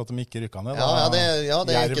lag som gjorde at de ikke rykket ned.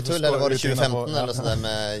 Det er ikke tull. Eller var det 2015 eller sånn der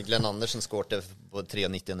med Glenn Andersen skårte på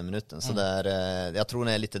 93. minutten. Så det jeg tror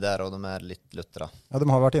de er litt der, og de er litt luttra. Ja, de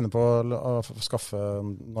har vært inne på å skaffe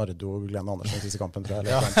Nardo og Glenn Andersen siste kampen, tror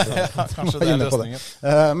jeg. Kanskje det er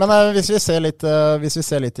løsningen. Men hvis vi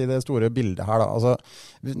ser litt i det store bildet her da, altså,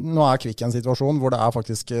 nå er Kvik en situasjon hvor det er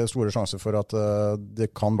faktisk store sjanser for at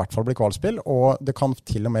det kan i hvert fall bli kvalspill, og det kan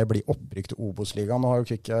til og med bli opprykk til Obos-ligaen. Nå har jo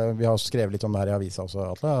Kvik, vi har skrevet litt om det her i avisa også,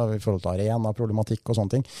 Atle, i forhold til arena, problematikk og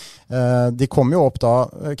sånne ting. De kom jo opp da,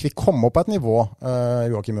 Kvik kom opp på et nivå,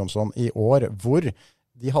 Joakim Jonsson, i år, hvor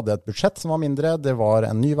de hadde et budsjett som var mindre, det var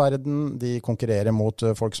en ny verden, de konkurrerer mot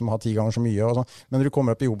folk som har 10 ganger så mye, og sånn. Men når du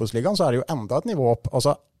kommer opp i Obos-ligaen, så er det jo enda et nivå opp.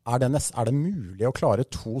 Altså, er det mulig å klare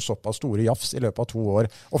 2 såpass store jafs i løpet av 2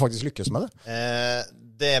 år, og faktisk lykkes med det?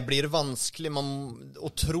 Det blir vanskelig å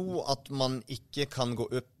tro at man ikke kan gå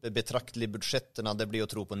opp betraktelig budsjettene. Det blir å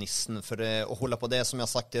tro på nissen. For å holde på det, som jeg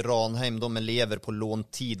har sagt i Ranheim, de lever på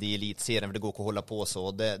låntid i elitserien, for det går ikke å holde på så.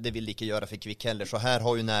 Det vil de ikke gjøre for Kvik heller. Så her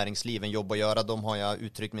har jo næringslivet en jobb å gjøre. De har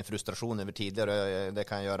jeg uttrykt min frustrasjon over tidligere. Det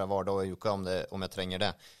kan jeg gjøre hver dag i uka om jeg trenger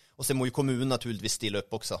det. Og så må jo kommunen naturligvis stille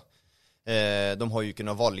opp også. De har jo ikke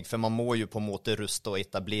noe valg, for man må jo på en måte ruste og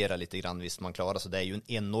etablere litt grann hvis man klarer, så det er jo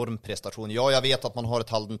en enorm prestasjon. Ja, jeg vet at man har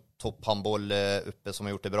et Halden topphandboll uppe som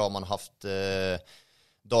har gjort det bra, man har haft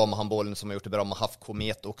damehandbollen som har gjort det bra, man har haft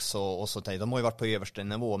Komet også, og så, de har jo vært på øverste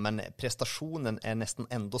nivå, men prestasjonen er nesten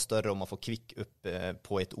enda større om man får Kvik upp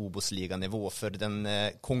på et Obos-liga-nivå, for den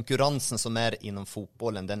konkurransen som er inom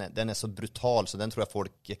fotbollen, den er så brutal, så den tror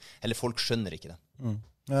jeg folk skjønner ikke det.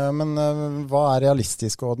 Men hva er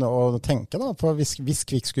realistisk å tenke da? For hvis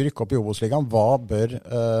Kvik skulle rykke opp i Obos-ligaen, hva bør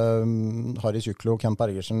Harry Syklo og Kent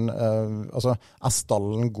Bergersen, altså er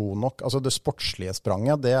stallen god nok? Altså det sportslige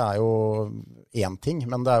spranget, det er jo en ting,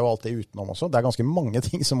 men det er jo alt det utenom også. Det er ganske mange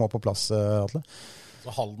ting som må på plass, Atle.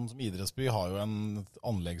 Så Halden som idrettsby har jo en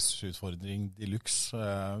anleggsutfordring de luxe.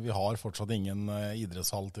 Vi har fortsatt ingen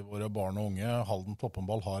idrettshall til våre barn og unge. Halden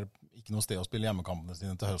topphåndball har ikke noe sted å spille hjemmekampene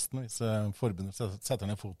sine til høsten hvis forbundet setter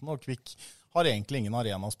ned foten, og Kvik har egentlig ingen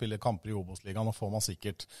arena å spille kamper i Obos-ligaen, og får man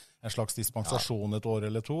sikkert en slags dispensasjon et år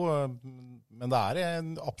eller 2, men det er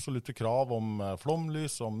en absolutte krav om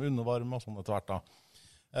flomlys, om undervarme og sånn etter hvert da.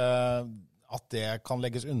 At det kan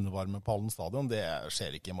legges undervarme på Halden stadion, det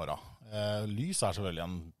skjer ikke i morgen. Lys er selvfølgelig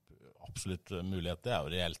en absolutt mulighet, det er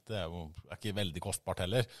jo reelt, det er jo ikke veldig kostbart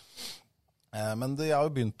heller. Men jeg har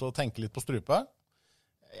jo begynt å tenke litt på strupe.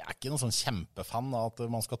 Jeg er ikke noen sånn kjempefan av at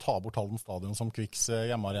man skal ta bort Halden stadion som Kviks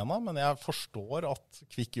hjemmearena, men jeg forstår at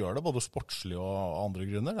Kvik gjør det, både sportslig og andre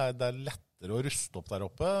grunner. Det er lettere å ruste opp der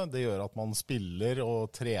oppe. Det gjør at man spiller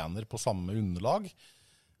og trener på samme underlag.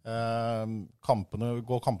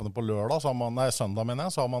 Går kampene på lørdag, søndag mener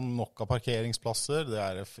jeg, så har man nok av parkeringsplasser, det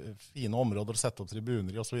er fine områder å sette opp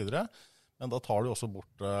tribuner i og så videre. Men da tar du også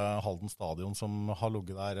bort Halden stadion som har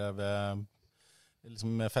ligget der ved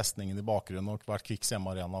liksom med festningen i bakgrunnen og vært Kviks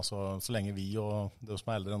hjemmearena så lenge vi og de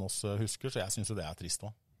som er eldre enn oss husker, så jeg synes jo det er trist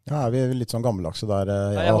også. Ja, er vi litt sånn gammeldagse der?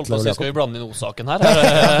 Jeg holdt på å si, skal vi blande inn O-saken her?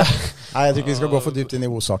 Nei, jeg tror ikke vi skal gå for dypt inn i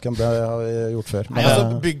O-saken, det har vi gjort før. Nei,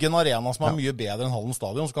 altså bygge en arena som er mye bedre enn Halden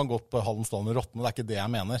stadion, så kan godt på Halden stadion råtne, det er ikke det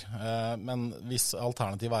jeg mener. Men hvis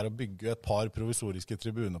alternativet er å bygge et par provisoriske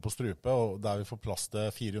tribuner på strupe, og der vi får plass til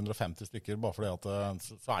 450 stykker, bare fordi at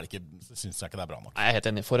så synes jeg ikke det er bra nok. Jeg er helt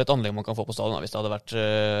enig. For et anlegg man kan få på stadion, hvis det hadde vært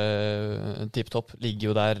tipptopp, ligger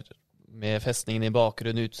jo der med festningen i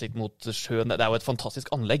bakgrunnen, utsikt mot sjøen. Det er jo et fantastisk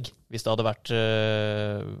anlegg, hvis det hadde vært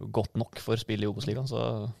godt nok for spill i Obos-ligaen.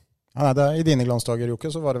 Så Ja, nei, I dine glansdager, Jokke,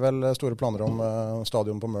 så var det vel store planer om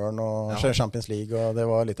stadion på Møren og Champions League, og det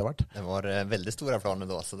var litt av hvert. Det var veldig store planer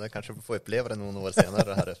da, så det kanskje får oppleve det noen år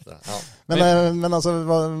senere her efter. Ja. Men altså,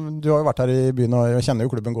 du har jo vært her i byen og kjenner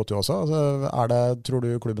jo klubben godt jo også. Altså, tror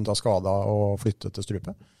du klubben tar skade og flytter til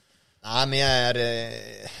Strupe? Nei, men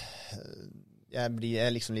jag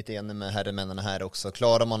är liksom lite enig med herremännen här också.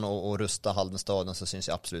 Klarar man att rusta Halden stadion så syns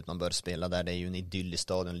jag absolut man bör spela där. Det är ju en idyllisk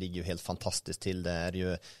stadion, ligger ju helt fantastiskt till. Det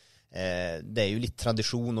är ju lite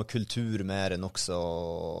tradition och kultur med den också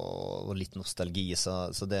och lite nostalgi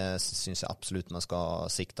så det syns jag absolut man ska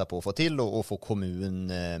sikta på att få till och få kommun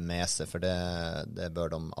med sig för det bör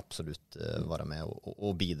de absolut vara med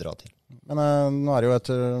och bidra till. Men nå det jo et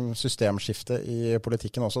systemskifte i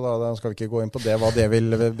politikken også, da skal vi ikke gå inn på det, hva det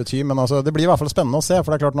vil bety, men altså, det blir i hvert fall spennende å se,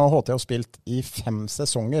 for det er klart nå har HT spilt i 5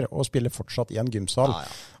 sesonger og spiller fortsatt i en gymsal,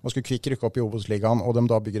 og skulle Kvikk rykke opp i Obos-ligaen, og de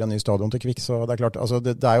da bygger en ny stadion til Kvikk, så det er klart, altså,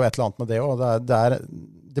 det er jo et eller annet med det også,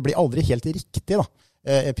 det blir aldri helt riktig da,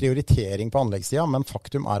 prioritering på anleggssida, men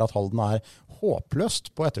faktum er at Halden er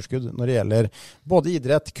håpløst på etterskudd når det gjelder både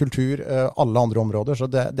idrett, kultur, alle andre områder, så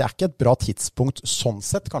det er ikke et bra tidspunkt sånn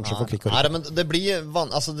sett kanskje for Kvikk. Nej, men det blir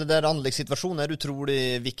alltså det där anläggssituationen är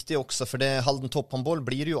otroligt viktig också för det Halden topphandboll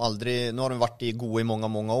blir ju aldrig, nu har de varit i god i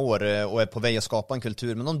många år och är på väg att skapa en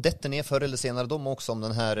kultur, men de detter ner förr eller senare de också om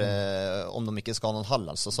den här om de inte ska ha någon hall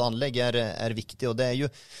alltså, så anlägg är viktigt och det är ju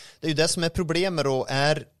det som är problemet och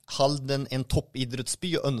är Halden en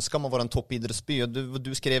toppidrottsby och önskar man vara en toppidrottsby.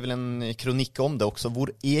 Du skrev väl en kronik om det också.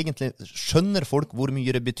 Hvor egentligen skönner folk hvor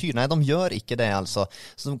mye det betyr? Nej, de gör inte det alltså.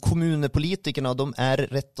 Så kommunpolitikerna, de är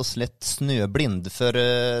rätt och slett snöblind för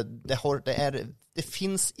det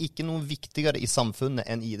finns ikke noe viktigere i samfunnet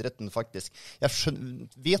enn idretten faktisk. Jeg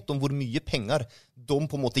vet om hvor mye penger de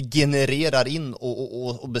på en måte genererer inn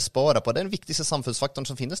og besparer på. Det er den viktigste samfunnsfaktoren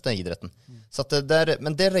som finnes det i idretten. Så at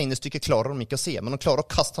men det regnestykket klarer de ikke å se. Men de klarer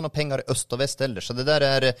å kaste noen penger i øst og vest ellers. Så det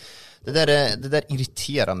der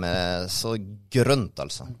irriterer meg så grønt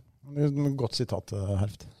altså. Godt sitat,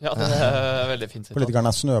 Herft. Ja, det er veldig fint sitat. Politikerne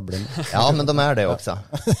er snøblind. Ja, men de er det også.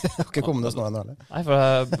 Jeg har ikke kommet det snø ennå. Nei, for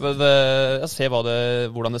jeg ser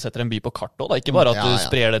hvordan det setter en by på kartet også, da. Ikke bare at du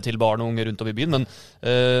sprer det til barn og unge rundt om i byen, men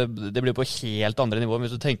det blir på helt andre nivåer.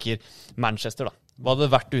 Hvis du tenker Manchester da. Hva hadde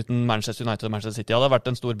det vært uten Manchester United og Manchester City? Ja, det hadde vært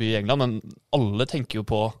en stor by i England, men alle tenker jo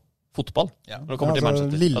på fotball. Når det kommer til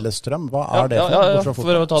Manchester. Lillestrøm, hva er det for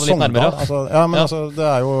å ta det litt nærmere.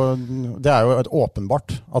 Det er jo et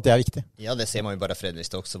åpenbart at det er viktig. Ja, det ser man jo bare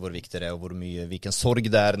Fredrikstad også, hvor viktig det er, og hvilken sorg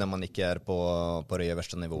det er når man ikke er på det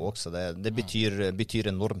øverste nivå også. Det betyr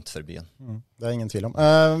enormt for byen. Det er ingen tvil om.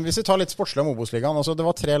 Hvis vi tar litt sportslig om Obos-ligaen, altså det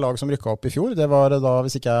var 3 lag som rykket opp i fjor. Det var da,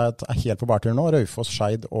 hvis ikke jeg er helt på bærtur nå, Raufoss,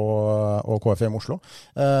 Skeid og KFM Oslo.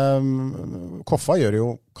 Koffa gjør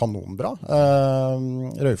jo kanonbra.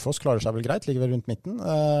 Raufoss klarer seg vel greit, ligger vel rundt midten,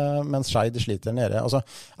 mens Skeid sliter nede. Altså,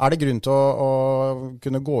 er det grunn til å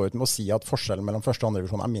kunne gå ut med å si at forskjellen mellom første og andre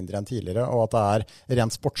divisjon er mindre enn tidligere, og at det er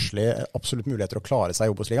rent sportslig absolutt muligheter å klare seg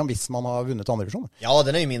i Obos-ligaen hvis man har vunnet andre divisjon? Ja,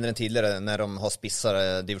 den er jo mindre enn tidligere når de har spissere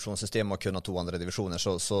divisjonssystem og kunnet 2 andre divisjoner,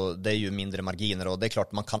 så det er jo mindre marginer, og det er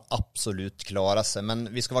klart man kan absolutt klare seg, men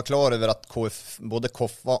vi skal være klar over at både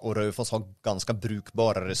Koffa og Raufoss har ganske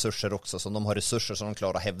brukbare ressurser også, så de har ressurser som de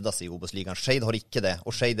klarer å hevda sig i Obos-ligaen. Skeid har ikke det,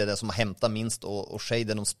 og Skeid er det som har hämtat minst, og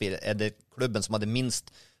Skeid er det klubben som hadde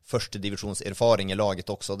minst første divisjonserfaring i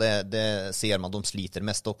laget også. Det ser man, de sliter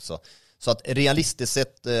mest også. Så at realistisk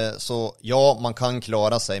sett, så ja, man kan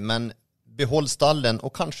klare seg, men behold stallen,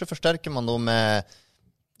 og kanskje forsterker man då med,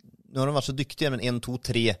 nu har de vært så dyktige med 1, 2,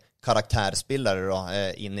 3 karaktärspillare då,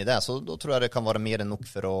 in i det, så då tror jeg det kan være mer enn nok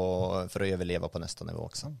for å overleve på neste nivå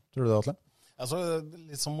også. Tror du det, Atle? Altså,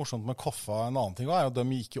 litt sånn morsomt med Koffa, en annen ting var jo at de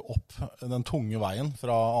gikk jo opp den tunge veien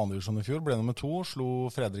fra 2. divisjon i fjor, ble nummer 2, slo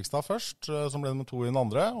Fredrikstad først, som ble nummer 2 i den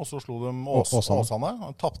andre, og så slo de Åsane,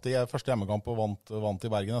 tappte i første hjemmekamp og vant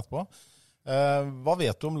i Bergen etterpå. Hva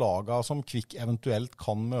vet du om laga som Kvikk eventuelt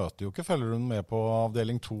kan møte? Jo ikke følger hun med på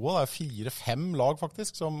avdeling 2, og det er 4-5 lag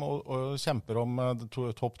faktisk som og kjemper om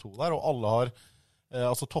topp 2 der, og alle har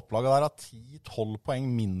altså topplaget der har 10-12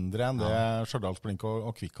 poeng mindre enn det Stjørdalsblink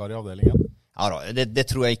og Kvikk har i avdelingen. Ja då, det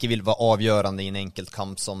tror jeg ikke vil være avgjørende i en enkelt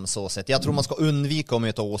kamp som så sett. Jeg tror man skal undvika å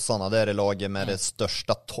møte Åsane, det er laget med det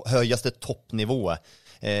største, høyeste toppnivået.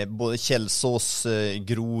 Både Kjelsås,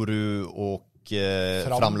 Grorud og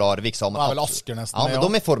Fram Larvik så har man Asker nesten. Ja, men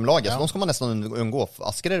de är formlaget, så de ska man nästan undgå.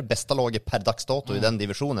 Asker är det bästa laget per dagsdato i den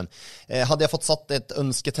divisionen. Hade jag fått satt ett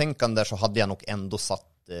önsketänkande där så hade jag nog ändå satt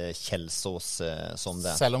Kjelsås som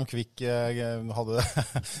det. Selv om Kvikk hadde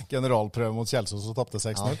generalprøve mot Kjelsås og tappte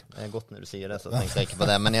 6-0. Ja, det er godt når du sier det, så tenkte jeg ikke på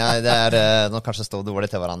det. Men de kanskje står dårlig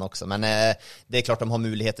til hverandre også. Men det er klart de har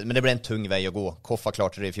muligheter. Men det ble en tung vei å gå. Koffa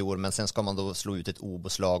klarte det i fjor, men sen skal man då slå ut et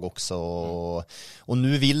Oboslag også. Og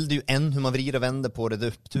nu vill det ju hur man vrider og vender på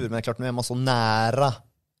det upptur. Men det er klart, nu er man så næra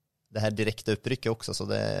det här direkta upprykket också, så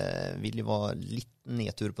det vill ju vara lite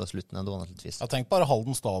nedtur på slutten ändå naturligtvis. Jag tänker bara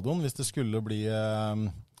Halden stadion, hvis det skulle bli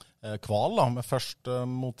kval da, med først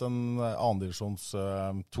mot en annendivisjons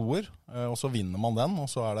toer, og så vinner man den, og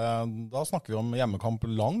så da snakker vi om hjemmekamp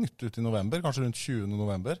langt ut i november, kanskje rundt 20.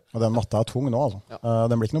 november. Og den matta tung nå, altså. Ja.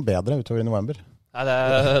 Den blir ikke noe bedre utover i november. Nei,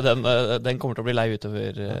 den kommer til å bli lei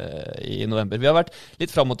utover i november. Vi har vært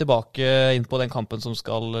litt fram og tilbake inn på den kampen som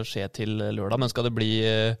skal skje til lørdag, men skal det bli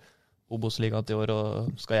Obos-ligaen til år, og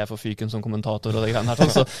skal jeg få fyken som kommentator og det greiene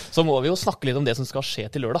her, så må vi jo snakke litt om det som skal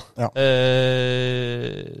skje til lørdag. Ja.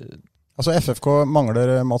 Altså FFK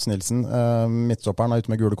mangler Mats Nilsen, midtstopperen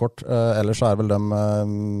ute med gule kort, ellers er vel dem,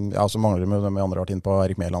 så mangler de andre har vært inn på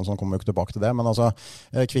Erik Mæland, så han kommer jo ikke tilbake til det, men altså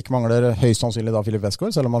Kvikk mangler høyst sannsynlig da Filip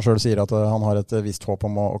Westgård, selv om han selv sier at han har et visst håp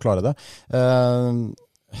om å klare det.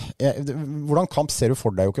 Hvordan kamp ser du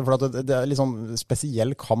for deg, Jokke? For at det er litt sånn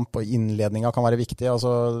spesiell kamp, og innledningen kan være viktig.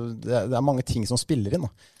 Altså, det er mange ting som spiller inn.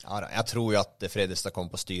 Da. Ja, jeg tror jo at Fredrikstad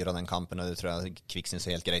kommer på å styre den kampen, og det tror jeg Kvikk synes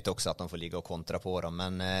er helt greit også, at de får ligge og kontra på dem.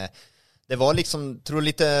 Men det var liksom, tror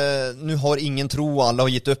lite, nu har ingen tro, alla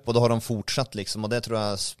har gitt upp, og då har de fortsatt liksom, og det tror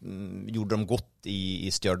jeg gjorde de godt i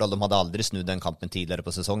Stjørdal. De hadde aldri snudd den kampen tidligere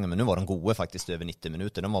på sesongen, men nu var de gode faktisk over 90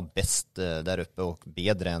 minutter. De var best der uppe og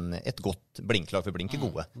bedre enn et godt blinklag, for Blink er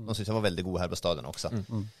gode. De synes jeg var veldig gode her på stadion også.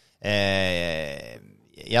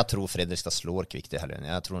 Jeg tror Fredrikstad slår Kvikk til helgen.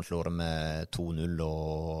 Jeg tror de slår dem med 2-0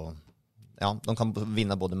 og ja, de kan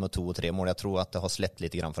vinna både med 2 og 3 mål. Jeg tror at det har släppt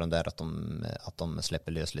lite grann for dem der, at de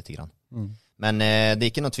slipper løs lite grann. Men det er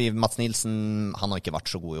ikke noe tvil. Mats Nilsen, han har ikke vært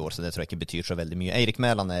så god i år, så det tror jeg ikke betyr så veldig mye. Eirik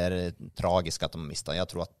Mæland er tragisk at de mistet. Jeg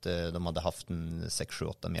tror at de hadde haft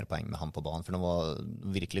 6-7-8 mer poeng med han på banen, for de var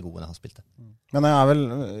virkelig gode når han spilte. Men det er vel,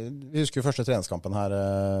 vi husker jo første treningskampen her,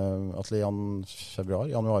 Atle,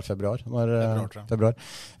 januar-februar. Februar.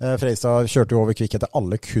 Fredrikstad kjørte jo over Kvikk etter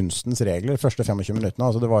alle kunstens regler, første 25 minuttene.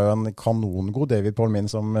 Altså det var jo en kanongod David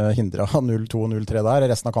Polmin som hindret 0-2 og 0-3 der.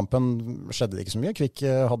 Resten av kampen skjedde det ikke så mye. Kvikk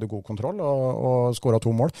hadde god kontroll og skåret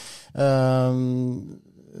 2 mål.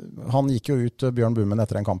 Han gikk jo ut, Bjørn Bummen,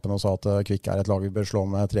 etter den kampen og sa at Kvikk er et lag vi bør slå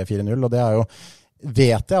med 3-4-0, og det er jo,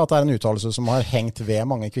 vet jeg at det er en uttalelse som har hengt ved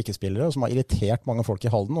mange Kvikke-spillere, og som har irritert mange folk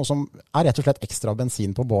i Halden, og som er rett og slett ekstra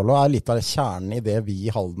bensin på bålet, og er litt av kjernen i det vi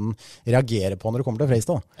i Halden reagerer på når det kommer til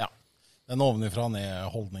Fredrikstad. Ja. Den ovenifra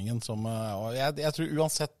ned-holdningen som, jeg tror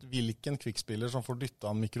uansett hvilken Kvikk-spiller som får dyttet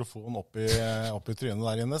en mikrofon opp i trynet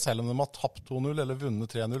der inne, selv om de har tapt 2-0 eller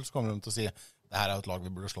vunnet 3-0, så kommer de til å si, det her er jo et lag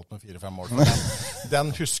vi burde slått med 4-5 mål.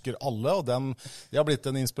 Den husker alle, og de har blitt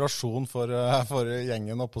en inspirasjon for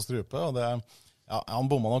gjengen oppe på Strupe, og det ja, han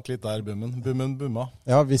bomma nok litt der, Bummen bumma.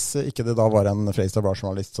 Ja, hvis ikke det da var en Fredrikstad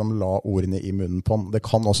Blad-journalist som la ordene i munnen på han. Det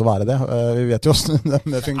kan også være det. Vi vet jo hvordan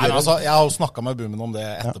det fungerer. Nei, altså, jeg har jo snakket med Bummen om det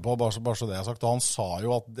etterpå, bare så det jeg har sagt. Og han sa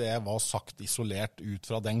jo at det var sagt isolert ut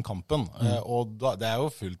fra den kampen. Og det er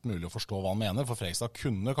jo fullt mulig å forstå hva han mener, for Fredrikstad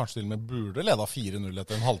kunne kanskje til og med burde leda 4-0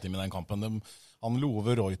 etter en halvtime i den kampen. Han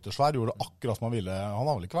Love Reutersvær gjorde akkurat som han ville. Han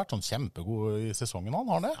har vel ikke vært sånn kjempegod i sesongen, han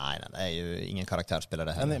har det? Nei, det er jo ingen karakterspiller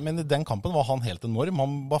det her. Men i den kampen var han helt enorm.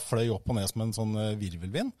 Han bare fløy opp og ned som en sånn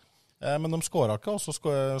virvelvind. Men de skåret ikke, og så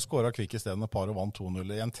skåret Kvikk i stedet et par og vant 2-0.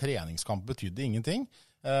 I en treningskamp betydde ingenting.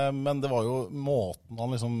 Men det var jo måten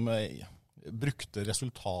han liksom brukte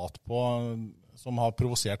resultat på, som har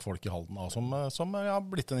provosert folk i Halden, og som har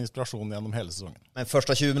blitt en inspirasjon gjennom hele sesongen. Men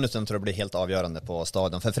første 20 minutter tror jeg blir helt avgjørende på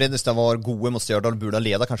stadion. For Fredrikstad var gode mot Stjørdal, burde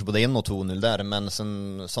leda kanskje både 1 og 2-0 der, men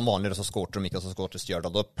som vanligere så skårte de ikke, og så skårte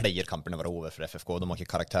Stjørdal. Da pleier kampene å være over for FFK. De har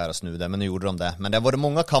ikke karakter å snu det, men nå gjorde de det. Men det har vært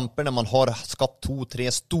mange kamper der man har skapt 2-3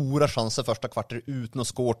 store sjanser første kvarter uten å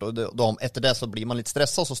skåre, og etter det så blir man litt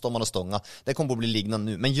stresset, og så står man og stånga. Det kommer å bli liggende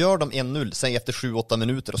nå. Men gjør de 1-0, säg efter 7-8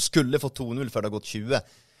 minuter, og skulle få 2-0 før det har gått 20,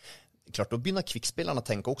 klart, då begynner kvikkspillarna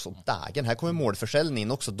tänka också, dagen, här kommer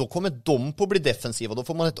målförsäljningen också, då kommer de på att bli defensiva, då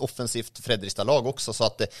får man ett offensivt Fredrikstad-lag också, så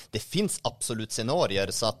att det finns absolut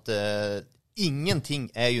scenarier, så att ingenting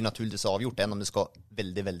är ju naturligtvis avgjort, än om det ska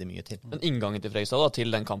väldigt, väldigt mycket till. Men inngangen till Fredrikstad da,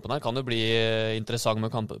 til den kampen her kan jo bli interessant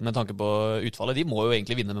med tanke på utfallet. De må jo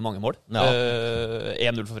egentlig vinne med mange mål. Ja.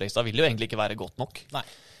 1-0 for Fredrikstad vil jo egentlig ikke være godt nok. Nei.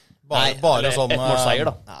 Bare som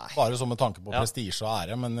med tanke på prestige og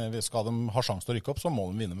ære, men skal de ha sjanse til å rykke opp, så må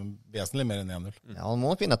de vinne med vesentlig mer enn 1-0. Ja, de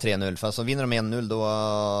må nok vinne 3-0, for så vinner de 1-0,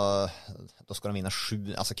 då ska de vinna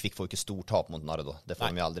 7, alltså Kvikk får ikke stor tap mot Narre då, det får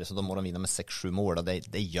de ju aldrig, så då må de vinna med 6-7 mål, och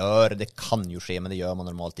det kan ju ske, men det gör man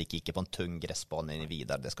normalt ikke på en tung gressbane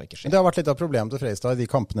videre, det skal ikke skje. Det har vært litt av problemet til Fredrikstad i de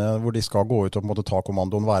kampene hvor de skal gå ut og på en måte ta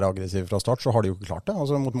kommandoen, være aggressive fra start, så har de jo ikke klart det,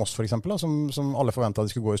 altså mot Moss for eksempel, som alle forventet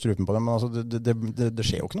de skulle gå i strupen på dem, men altså det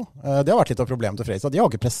skjer jo ikke noe. Det har vært litt av problemet til Fredrikstad, de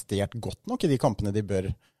har ikke prestert godt nok i de kampene de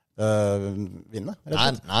bør vinne?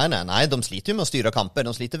 Nei, de sliter jo med å styre kamper.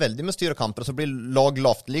 De sliter veldig med å styre kamper, og så blir lag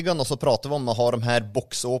lavtliggende, og så prater vi om å ha de her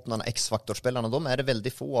boksåpnerne, X-faktorspillerne. De er det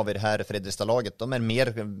veldig få av i det her Fredrikstad-laget. De er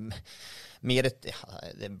mer et,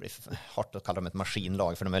 det blir hardt å kalle dem et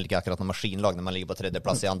maskinlag, for de er ikke akkurat noen maskinlag når man ligger på tredje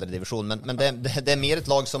plass i andre divisjon, men det er mer et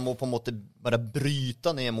lag som må på en måte bare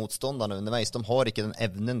bryte ned motstånderne underveis. De har ikke den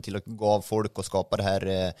evnen til å gå av folk og skape det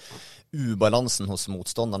her ubalansen hos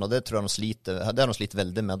motstånderne, og det tror jeg det har de slitt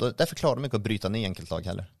veldig med. Derfor klarer de ikke å bryte ned enkeltlag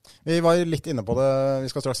heller. Vi var litt inne på det, vi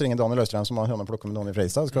skal straks ringe Daniel Østrheim som har plukke med noen i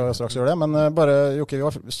Fredrikstad, vi skal straks gjøre det, men bare, Jokke, vi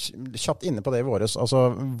var kjapt inne på det i våres, altså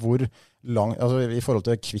hvor lang, altså i forhold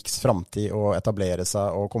til Kviks framtid og etablere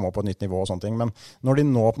seg og komme opp på et nytt nivå og sånne ting, men når de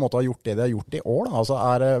nå på en måte har gjort det de har gjort i år, da, altså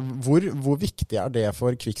hvor viktig er det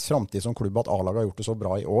for Kviks framtid som klubb at A-laget har gjort det så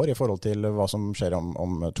bra i år i forhold til hva som skjer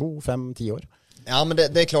om 2, 5, 10 år? Ja, men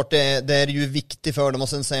det är klart, det är ju viktigt för dem, och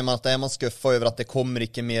sen säger man att man skuffa över att det kommer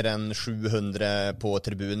inte mer än 700 på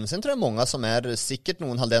tribunen. Sen tror jag många som är säkert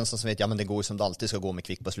någon halvdensar som vet, ja men det går ju som det alltid ska gå med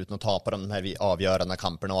Kvik på slutet och ta på de här avgörande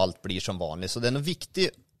kamperna och allt blir som vanligt. Så det är nog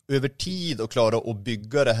viktigt över tid att klara att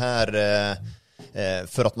bygga det här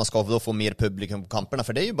för att man ska då få mer publikum på kamperna,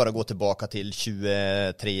 för det är ju bara att gå tillbaka till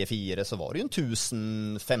 23-4 så var det ju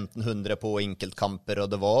 1500 på enkeltkamper, och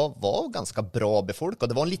det var ganska bra befolkat,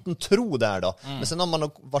 det var en liten tro där då. Men sen har man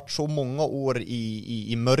varit så många år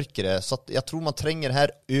i mörkret, så att jag tror man tränger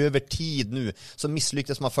här över tid nu. Så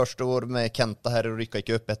misslyckades man första år med Kenta här och rycka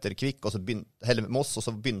inte upp efter Kvik, och så Moss, och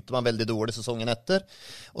så bynte man väldigt dåligt säsongen efter,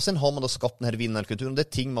 och sen har man då skapat den här vinnarkulturen. Det är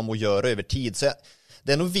ting man må göra över tid, så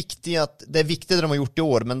det är nog viktigt det de har gjort i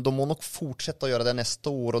år, men de må nog fortsätta att göra det nästa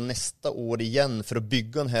år och nästa år igen för att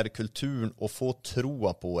bygga den här kulturen och få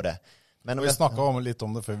tro på det. Men vi snakket litt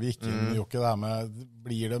om det før vi gikk inn, Jokke, det her med,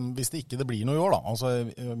 hvis det ikke blir noe i år da, altså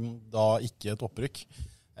da ikke et opprykk,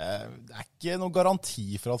 det er ikke noen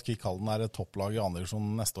garanti for at Kvik Halden er et topplag i andre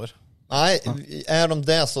divisjon neste år. Nej, är de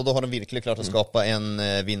det så då har de virkelig klart att skapa en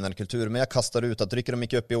vinnarkultur. Men jag kastar ut att rycker de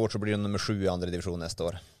inte upp i år så blir de nummer 7 i andra division nästa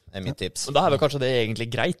år. Er mitt tips. Da er vel kanskje det egentlig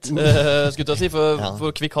greit, skulle jeg si,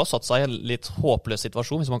 for Kvik har satt seg i en litt håpløs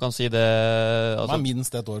situasjon, hvis man kan si det. Altså, man er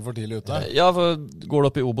minst et år for tidlig ute. Ja, for går du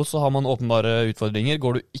opp i Obos så har man åpenbare utfordringer.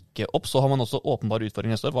 Går du ikke opp så har man også åpenbare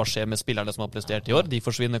utfordringer neste år. Hva skjer med spillerne som har prestert i år? De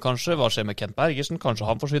forsvinner kanskje. Hva skjer med Kent Bergersen? Kanskje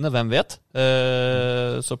han forsvinner, hvem vet?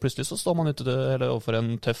 Så plutselig så står man ute overfor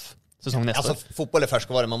en tøff säsong nästa. Alltså fotboll är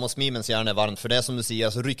färskvara, man måste smi mens hjärna är varmt, för det som du säger,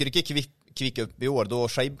 alltså rycker inte Kvik upp i år, då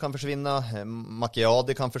Scheib kan försvinna,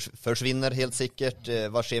 Macchiadi kan försvinner helt säkert,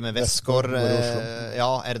 vad sker med Väskor,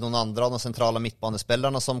 ja, är det någon andra av de centrala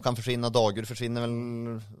mittbanespelarna som kan försvinna, Dagur försvinner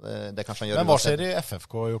väl, det kanske han gör. Men vad sker i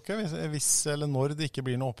FFK, Jokke, hvis eller når det ikke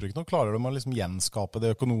blir noe opprykk, nå klarer de å liksom gjenskape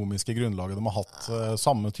det økonomiske grunnlaget de har hatt,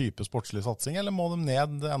 samme type sportslig satsing, eller må de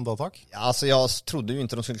ned enda tak? Ja, alltså jag trodde ju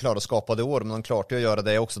inte de skulle klara att skapa det i år, men de klarte ju att göra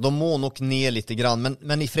det också. De må nog ner lite grann,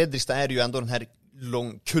 men i Fredrikstad är det ju ändå den här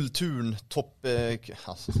kulturen,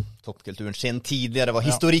 toppkulturen sen tidigare var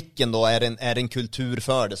historiken då är en kultur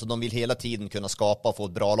för det, så de vill hela tiden kunna skapa och få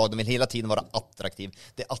ett bra lag, de vill hela tiden vara attraktiv.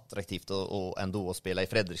 Det är attraktivt att ändå att spela i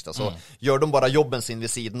Fredrikstad, så gör de bara jobben sin vid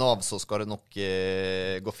sidan av så ska det nog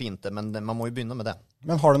gå fint, men man må ju börja med det.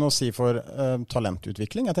 Men har det noe å si for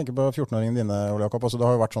talentutvikling? Jeg tenker på 14-åringen dine, Ole Jakob. Altså, det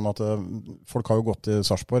har jo vært sånn at folk har jo gått til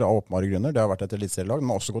Sarpsborg av åpenbare grunner. Det har vært et eliteserielag. De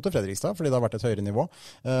har også gått til Fredrikstad, fordi det har vært et høyere nivå.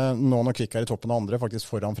 Nå når Kvik er i toppen av andre, faktisk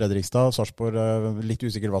foran Fredrikstad, Sarpsborg, litt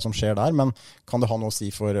usikker hva som skjer der, men kan det ha noe å si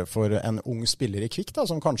for en ung spiller i Kvik da,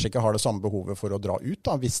 som kanskje ikke har det samme behovet for å dra ut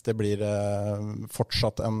da, hvis det blir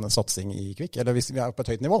fortsatt en satsing i Kvik, eller hvis vi er på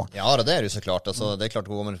et høyt nivå da? Ja, det är ju såklart. Alltså, det är klart att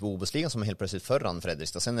går man på OBS-ligan som är helt plötsligt förran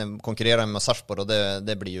Fredrikstad. Sen konkurrerar man med Sarpsborg, och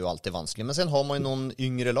det blir ju alltid vanskligt. Men sen har man ju någon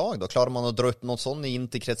yngre lag då. Klarar man att dra upp något sånt i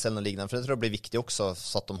interkrets eller liknande, för det tror jag blir viktigt också,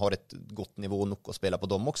 så att de har ett gott nivå nog att spela på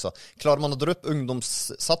dem också. Klarar man att dra upp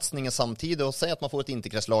ungdomssatsningen samtidigt och säga att man får ett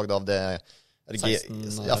interkretslag av det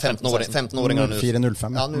 15-åringar nu.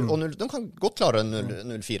 04-05. Ja, och nu, de kan gott klara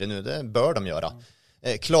 04 nu, det bör de göra.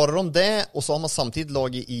 Klarar de det, och så har man samtidigt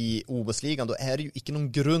lag i OBS-ligan, då är det ju inte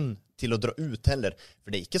någon grund till att dra ut heller.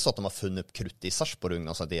 För det är inte så att de har funnit upp krutt i Sarpsborg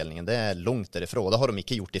ungdomsavdelningen. Det är långt därifrån. Det har de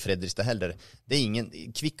inte gjort i Fredrikstad heller. Det är ingen,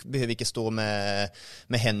 Kvik behöver inte stå med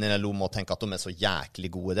händerna i lomma och tänka att de är så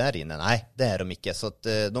jäkligt goda där inne. Nej, det är de inte. Så att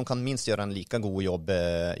de kan minst göra en lika god jobb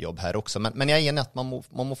här också. Men jag är enig att man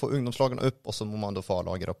må få ungdomslagen upp, och så må man då få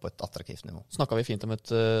A-lager upp på ett attraktivt nivå. Snakket vi fint om et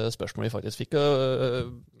spørsmål vi faktisk fikk.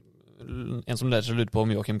 En som lurer på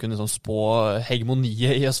om Joachim kunne spå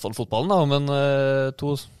hegemoniet i Østfold-fotballen da, men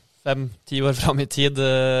 2-5-10 år fram i tid,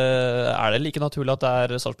 er det like naturlig at det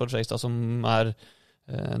er Sarpsborg Fredrikstad som er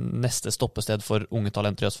neste stoppested for unge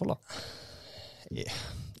talenter i Østfold da?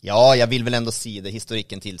 Ja, jag vill väl ändå se det.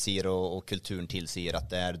 Historikken tillsier och kulturen tillsier att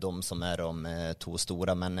det är de som är de två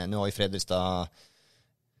stora. Men nu har ju Fredrikstad,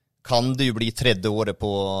 kan det ju bli tredje året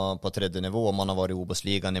på tredje nivå om man har varit i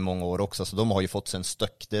Obosligan i många år också. Så de har ju fått sig en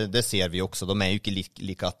stöck. Det ser vi också. De är ju inte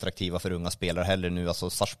lika attraktiva för unga spelare heller nu. Alltså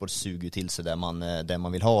Sarpsborg suger till sig det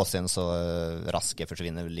man vill ha. Sen så Raske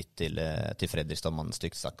försvinner lite till Fredrikstad om man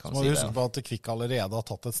stygt sagt kan si det. Husk på at Kvikk allerede har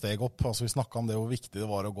tatt et steg opp. Altså, vi snakket om det hvor viktig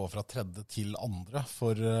det var å gå fra tredje til andre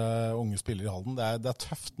for unge spillere i Halden. Det er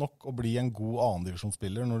tøft nok å bli en god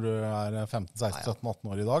annendivisjonsspiller når du er 15, 16, 17,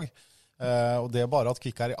 18 år i dag. Og det bare at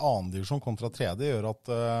Kvikk i annen divisjon kontra tredje gjør at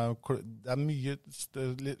det er mye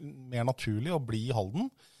mer naturlig å bli i Halden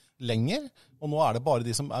lenger, og nå det bare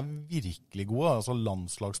de som virkelig gode, altså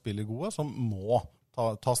landslagsspillergode, som må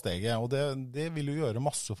ta steget, og det vil jo gjøre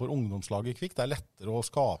masse for ungdomslaget i Kvikk. Det lettere å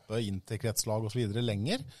skape interkretslag og så videre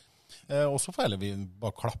lenger, og så får vi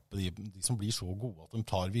bare klappe de som blir så gode at de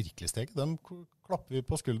tar virkelig steget. Dem klapper vi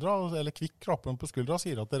på skuldra, eller Kvikk klapper dem på skuldra og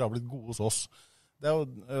sier at dere har blitt gode hos oss.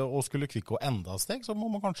 Og skulle Kvikk gå enda steg, så må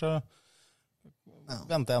man kanskje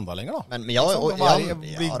vente enda lenger da. Men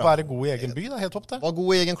være god i egen by, det helt topp det. Var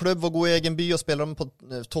god i egen klubb, var god i egen by och spela dem på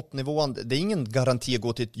toppnivån. Det är ingen garanti att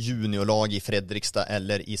gå till ett juniorlag i Fredrikstad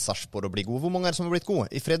eller i Sarpsborg och bli god. Hur många är det som har blivit god?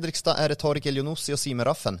 I Fredrikstad är det Tarik Elionossi och Simer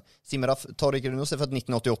Raffen. Tarik Elionossi är född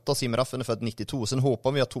 1988, Simer Raffen är född 92. Sen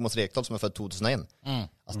hoppar vi att Thomas Rekdal som är född 2001.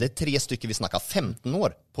 Alltså det 3 stycken vi snackar, 15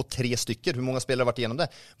 år på 3 stycken. Hur många spelare har varit igenom det?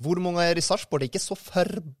 Hur många är i Sarpsborg? Det är inte så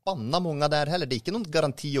förbanna många där heller. Det är inte någon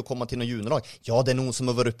garanti att komma till någon juniorlag. Ja, det är någon som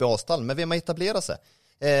har varit uppe i Asdal, men vem har etablerat sig?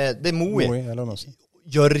 Det är Moe.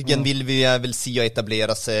 Jörgen vill vi väl se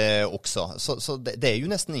etablera sig också. Så det är ju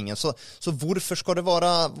nästan ingen. Så varför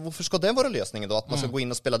ska det vara lösningen då? Att man ska gå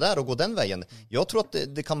in och spela där och gå den vägen? Jag tror att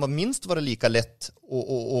det kan vara minst vara lika lätt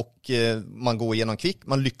och man går igenom Kvikk.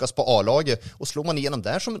 Man lyckas på A-laget och slår man igenom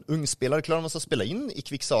där som en ung spelare, klarar man sig att spela in i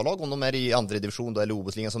Kvikks A-lag om de är i andra division då, eller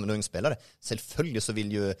Obosligan som en ung spelare. Självföljd så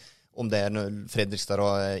vill ju om det nu Fredrikstad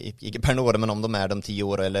då, ikke per år, men om de de 10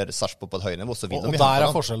 år eller Sarpsborg på et høynivå, så vil de jo. Og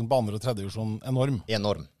der forskjellen på andre og tredje divisjon enorm.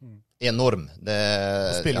 Enorm.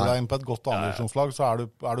 Spiller du deg inn på et godt andredivisjonslag, så du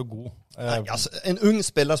god. Altså, en ung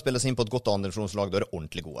spiller spiller seg inn på et godt andredivisjonslag, da det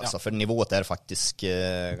ordentlig god. Altså, for nivået faktisk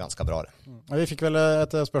ganske bra. Vi fikk vel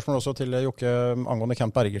et spørsmål også til Jokke angående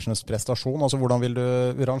Kent Bergersens prestasjon. Altså, hvordan vil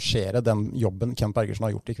du rangere den jobben Kent Bergersen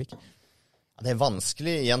har gjort i Kvikk? Det är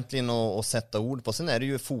vanskligt egentligen att sätta ord på. Sen är det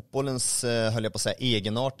ju fotbollens, höll jag på att säga,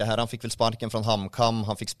 egenart. Det här, han fick väl sparken från Hamkam,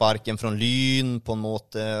 han fick sparken från Lyn på en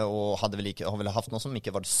måte och har väl haft någon som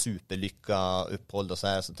inte varit superlycka uppehåll och så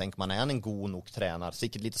här. Så tänker man, är han en god nog tränare?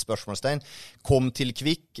 Sikkert lite spörsmålstein. Kom till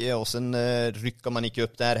Kvikk och sen rycker man inte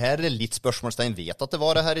upp där. Här är det lite spörsmålstein. Vet att det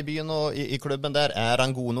var det här i byn och i klubben där. Är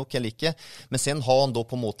han god nog eller inte? Men sen har han då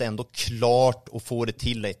på en måte ändå klart att få det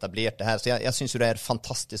till etablerat det här. Så jag syns ju det är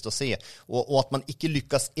fantastiskt att se. Och att man inte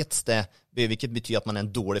lyckas ett sted, vilket betyder att man är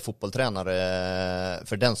en dålig fotbolltränare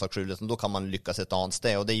för den sakskyldigheten, då kan man lyckas ett annat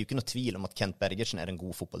sted. Och det är ju inte något tvivel om att Kent Bergersen är en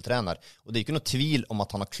god fotbolltränare. Och det är ju inte något tvivel om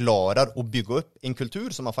att han har klarat att bygga upp en kultur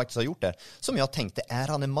som han faktiskt har gjort där. Som jag tänkte, är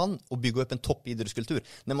han en man att bygga upp en toppidrottskultur?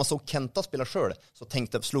 När man såg Kenta spela själv så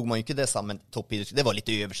slog man ju inte det samman toppidrottskultur. Det var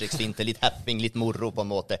lite översiktsfint, lite happing, lite morro på en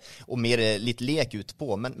måte och mer lite lek ut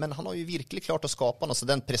på. Men han har ju verkligen klart att skapa något, så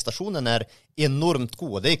den prestationen är enormt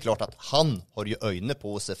god. Det är klart att han har ju öjne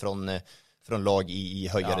på sig från lag i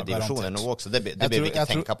høyere divisjoner nå også. Det bør vi ikke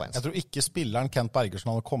tenke på ens. Jeg tror ikke spilleren Kent Bergersen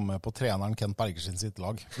hadde kommet på treneren Kent Bergersen sitt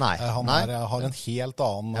lag. Nei. Han har en helt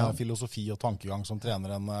annen filosofi og tankegang som trener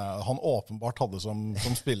enn han åpenbart hadde som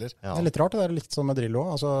spiller. Det er litt rart, det er litt som med Drillo.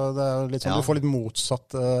 Altså, det er litt sånn, du får litt motsatt.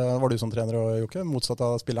 Var du som trener, Jokke? Motsatt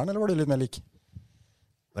av spilleren, eller var du litt mer lik?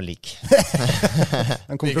 Var lik.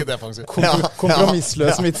 En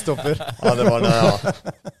kompromissløs midtstopper. Ja, det var det, ja.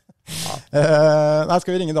 Nei,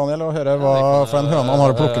 skal vi ringe Daniel og høre hva for en høne han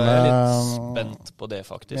har å plukke med? Jeg er litt spent på det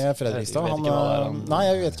faktisk. Med Fredrikstad. Nei,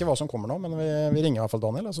 jeg vet ikke hva som kommer nå, men vi ringer i hvert fall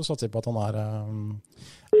Daniel, og så satser vi på at han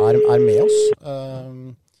er med oss.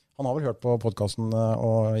 Han har vel hørt på podcasten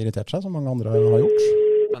og irritert seg, som mange andre har gjort.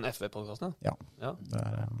 Den FV-podcasten? Ja. Det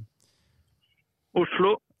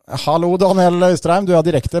Oslo. Hallo Daniel Øystrheim, du er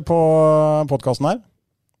direkte på podcasten her.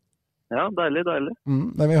 Ja, deilig.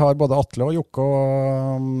 Men vi har både Atle og Jokke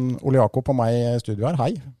og Ole Jakob på meg i studio her.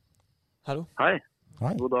 Hei. Hallo. Hei.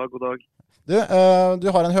 God dag. Du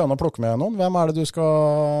har en høne å plukke med noen. Hvem er det du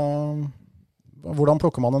skal... Hvordan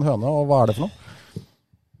plukker man en høne, og hva er det for noe?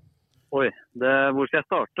 Oi, hvor skal jeg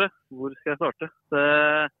starte?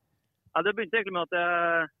 Det begynte egentlig med at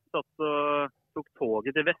jeg satt og tok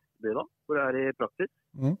toget til Vestby da, hvor jeg er i praksis.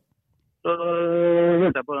 Så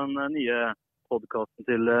hørte jeg på den nye podcasten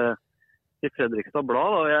til til Fredrikstad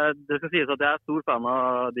Blad. Og det skal sies at jeg stor fan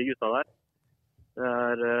av de gutta der.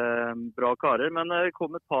 Det bra karer, men det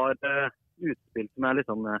kom et par utspill som jeg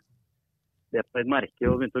liksom det på et merke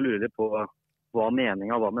og begynte å lure litt på hva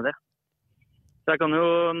meningen var med det. Så jeg kan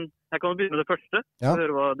jo begynne med det første, og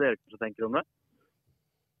høre hva dere kanskje tenker om det.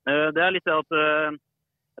 Det litt det at,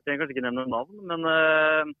 jeg trenger kanskje ikke nevne navn, men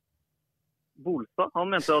Bolstad,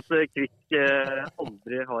 han mente at Kvik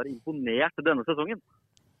aldri har imponert denne sesongen.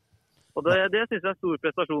 Og det synes jeg stor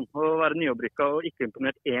prestasjon, å være nyopprykket og ikke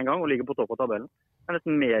imponert en gang og ligge på topp av tabellen. Det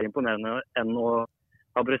nesten mer imponerende enn å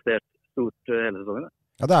ha prestert stort hele sesongen.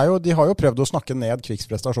 Ja, de har jo prøvd å snakke ned Kviks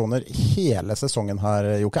prestasjoner hele sesongen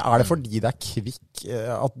her, Jokke. Det fordi det Kvik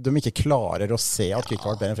at de ikke klarer å se at Kvik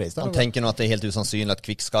har vært bedre enn Fredrikstad? Man tänker nog att det helt usannsynligt att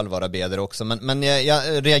Kvik ska vara bedre också. Men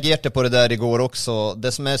jag reagerade på det där igår också.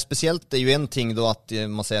 Det som spesielt ju en ting då att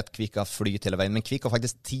man säger att Kvik har flytt hela vägen. Men Kvik har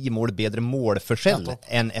faktiskt 10 mål bedre målförskäll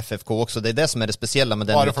än FFK också. Det är det som är det speciella med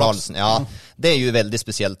den uttalelsen. Ja, det är ju väldigt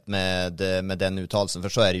speciellt med den uttalelsen, för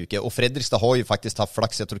så är det ju inte. Och Fredrikstad har ju faktiskt haft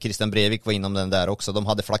flax. Jag tror Christian Brevik var inom den där också.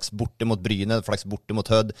 De hade flax borte mot Bryne, flax borte mot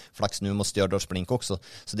Hødd, flax nu mot Stjørdals Blink också.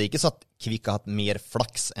 Så det är inte så att Kvik har haft mer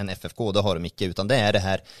flax än FFK, det har de inte, utan det är det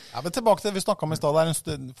här. Ja, men tillbaka till det vi snackade om i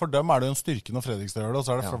stad, för dem är det en styrke när Fredrikstad gör det, och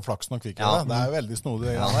så är det flaxen och Kvik gör det. Det är ju väldigt snodigt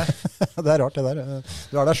det där. Det rart det där.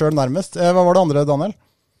 Du deg selv nærmest. Vad var det andre, Daniel?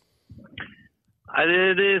 Nei,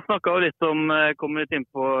 de snakket jo litt om, kom litt inn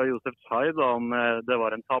på Josef Schei, da, om det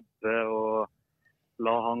var en tabbe og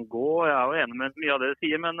la han gå. Jeg jo enig med mye av det de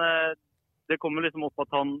sier, men det kommer liksom opp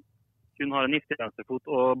at han kun har en giftig venstrefot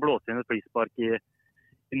og blåser inn et frispark i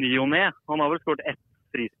ny og ne. Han har vel skåret 1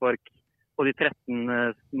 frispark på de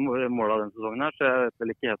 13 mål av den sesongen her, så jeg vet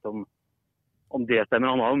vel ikke helt om det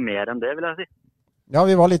stemmer. Han har jo mer enn det, vil jeg si. Ja,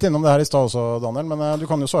 vi var litt innom det her i stad også, Daniel, men du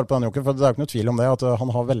kan jo svare på den, Jokke, for det jo ikke noe tvil om det, at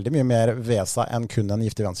han har veldig mye mer ved seg enn kun en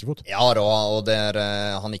giftig venstrefot. Ja då, og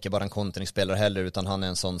han ikke bare en kontringsspelare heller, utan han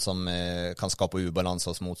en sånn som kan skape ubalans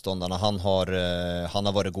hos motståndarna. Han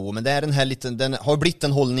har vært god, men det den här den har blitt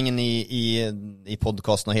den hållningen i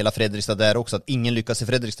podcasten og hela Fredrikstad der også, at ingen lyckas i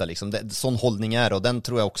Fredrikstad liksom. Sånn hållning og den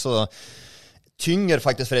tror jeg også tynger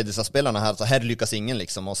faktisk Fredrikstad-spelarna här, så här lyckas ingen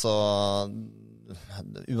liksom, och så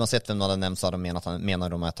uansett hvem hadde nevnt, så mener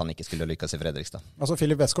de at han ikke skulle lykkes i Fredrikstad. Altså,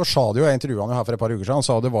 Filip Westgård sa det jo, jeg intervjuet han jo her for et par uker siden, han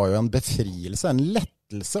sa det var jo en befrielse, en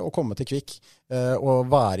lettelse å komme til Kvik og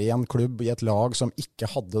være i en klubb, i et lag som ikke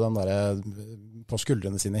hadde den der på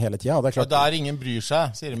skuldrene sine hele tiden. Det klart, der ingen bryr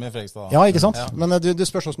seg, sier de i Fredrikstad. Ja, ikke sant? Ja. Men du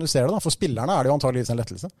spørs hvordan du ser det da. For spillerne det jo antageligvis en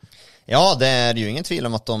lettelse. Ja, det jo ingen tvil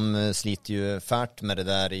om at de sliter jo fælt med det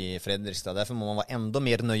der i Fredrikstad. Derfor må man være enda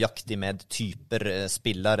mer nøyaktig med typer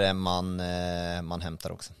spillere man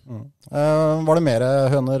henter også. Var det mer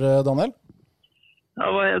høner, Daniel? Ja,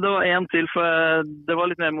 det var en til, for det var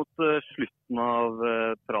litt mer mot slutten av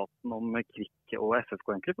praten om Kvik og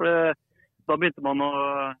FFK egentlig. For da begynte man å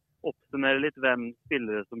oppsummere litt hvem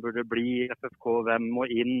spillere som burde bli FFK, hvem må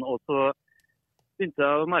inn, og så begynte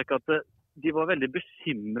jeg å merke at de var veldig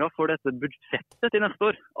bekymret for dette budsjettet til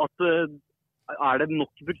neste år. At det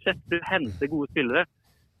nok budsjett til å hente gode spillere?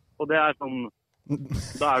 Og det sånn,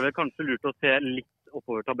 da det kanskje lurt å se litt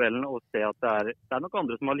oppover tabellen og se at det nok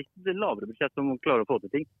andre som har litt lavere budsjett som klarer å få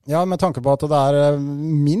til ting. Ja, med tanke på at det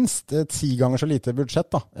minst 10 ganger så lite budsjett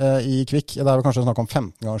da, i Kvik. Det vel kanskje snakk om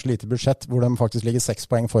 15 ganger så lite budsjett, hvor de faktisk ligger 6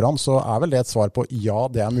 poeng foran, så vel det et svar på ja,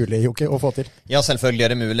 det mulig, Jokke, å få til. Ja, selvfølgelig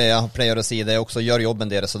det mulig. Jeg pleier å si det også. Gjør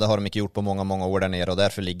jobben deres, så det har de ikke gjort på mange år der nede, og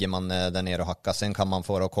derfor ligger man der nede og hakker. Sen kan man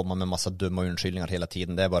få å komme med masse dumme unnskyldninger hele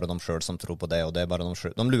tiden. Det bare de selv som tror på det, og det bare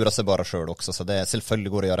de lurer seg bare selv også, så det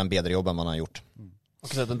selvfølgelig går å gjøre en bedre jobb enn man har gjort. Har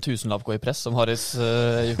ikke sett en tusenlapp gå i press, som Harris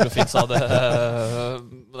Juklofin sa det.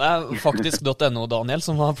 Det faktisk.no, Daniel,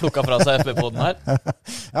 som har plukket fra seg FB-podden her.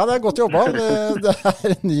 Ja, det godt jobba. Det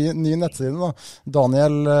en ny nettside da.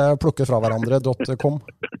 Daniel plukker fra hverandre.com.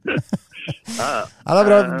 Ja,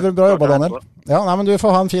 det bra jobba, Daniel. Ja, nei, men du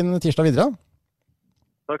får ha en fin tirsdag videre.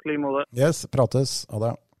 Takk, like måte. Yes, prates. Ha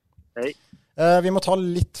det. Hei. Vi må ta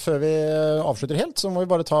litt før vi avslutter helt, så må vi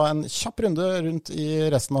bare ta en kjapp runde rundt i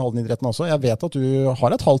resten av Halden-idretten også. Jeg vet at du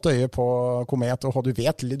har et halvt øye på Komet, og du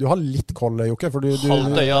har litt koll, Jokke.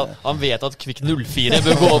 Halvt øye, han vet at Kvik 04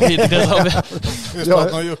 bør gå opp idrett. Husk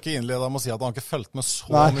at når Jokke innleder med å si at han ikke følt med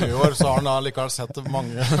så mye i år, så har han likevel sett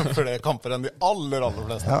mange flere kamper enn de aller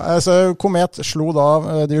fleste. Ja, altså, Komet slo da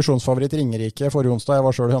divisjonsfavoritt Ringerike forrige onsdag. Jeg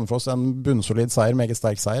var selv i Hønefoss, en bunnsolid seier, meget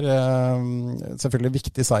sterk seier. Selvfølgelig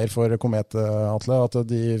viktig seier for Komet, Atle, at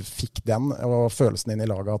de fikk den og følelsen inn i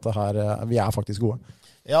laget at vi faktisk gode.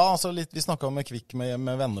 Ja, altså vi snakket om Kvikk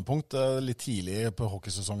med vendepunkt, litt tidlig på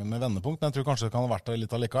hockeysesongen med vendepunkt, men jeg tror kanskje det kan ha vært det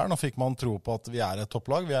litt allikevel. Nå fikk man tro på at vi et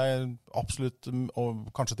topplag. Vi absolutt,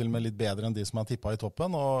 og kanskje til og med litt bedre enn de som tippet i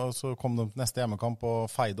toppen. Og så kom det neste hjemmekamp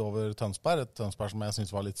og feide over Tønsberg, et Tønsberg som jeg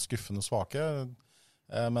synes var litt skuffende svake,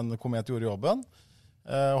 men Komet gjorde jobben.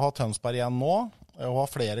 Å ha Tønsberg igjen nå, og ha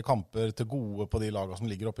flere kamper til gode på de lagene som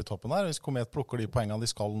ligger oppe i toppen her. Hvis Komet plukker de poengene de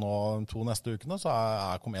skal nå 2 neste ukene, så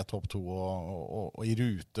Komet topp 2 og i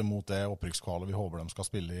rute mot det opprykkskvalet vi håper de skal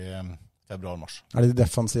spille i februar-mars. Det de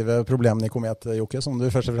defensive problemene i Komet, Jokke, som du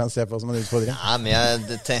først og fremst ser på som en utfordring? Ja, men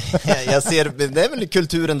jag ser, det väl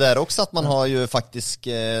kulturen där också, att man har ju faktiskt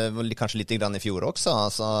kanske lite grann i fjol också,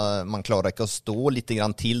 alltså man klarar inte att stå lite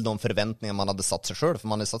grann till de förväntningar man hade satt sig själv, för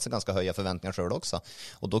man hade satt sig ganska höga förväntningar själv också,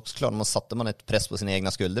 och då klarar man, satte man ett press på sina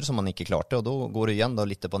egna skulder som man inte klarte, och då går det igen då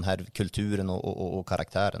lite på den här kulturen och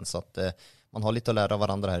karaktären, så att man har litt å lære av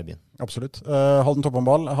hverandre her i byen. Absolutt. Halden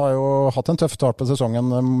Topphåndball har jo hatt en tøff start på sesongen,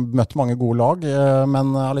 møtt mange gode lag, men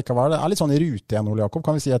allikevel det litt sånn i rute igjen, Ole Jakob,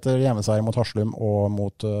 kan vi si, etter hjemmeseier mot Haslum og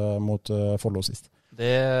mot Follo sist.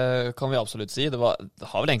 Det kan vi absolutt si. Det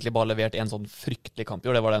har vel egentlig bare levert en sånn fryktelig kamp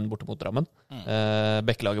i år, det var den borte mot Drammen.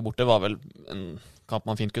 Bekkelaget borte var vel en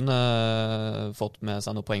kamp man fint kunne fått med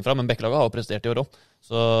seg noen poeng fra, men Bekkelaget har jo prestert i år også.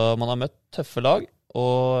 Så man har møtt tøffe lag,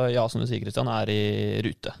 og ja, som du sier, Kristian, i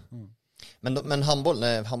rute. Men handboll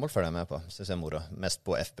följer jag med på, så ser Mora mest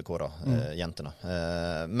på FFK då, jäntorna.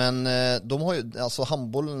 Men de har ju, alltså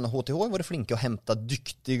handbollen, HTH har varit flinka att hämta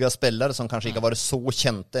dyktiga spelare som kanske inte har varit så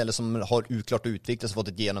kända eller som har uklart utvecklats och fått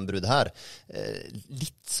ett genombrud här.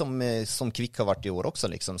 Lite som Kvikk har varit i år också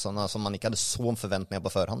liksom, sådana som man inte hade så förväntningar på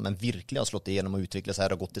förhand, men verkligen har slått igenom och utvecklats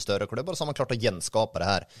här och gått till större klubbar, så har man klart att genskapa det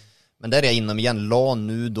här. Men där är jag inom igen, la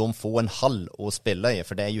nu de få en hall att spela i,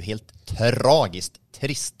 för det är ju helt tragiskt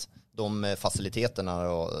trist. De faciliteterna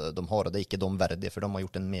de har, og det ikke de värdiga, för de har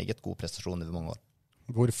gjort en meget god prestasjon over mange år.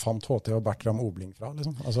 Hvor fant HT og Bertram Obling fra,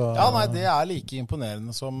 liksom? Altså, ja, nei, det like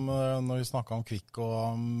imponerende som når vi snakket om Kvikk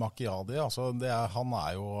og Makiadi. Altså, han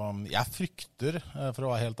jo, jeg frykter, for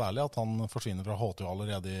å være helt ærlig, at han forsvinner fra HT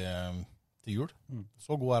allerede til jul.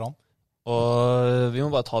 Så god han. Og vi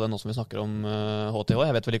må bare ta det nå som vi snakker om HTH.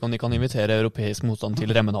 Jeg vet vel ikke om de kan invitere europeisk motstand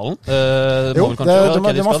til Remmenhallen. Jo,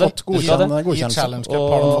 de har fått godkjennelse.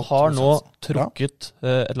 Og har nå trukket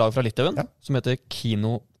et lag fra Litauen som heter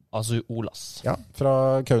Kino Azuolas. Ja,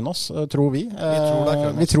 fra Kaunas, tror vi.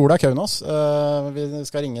 Vi tror det Kaunas. Vi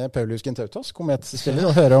skal ringe Paulus Gintautas, Komet-spiller,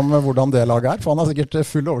 og høre om hvordan det laget for han har sikkert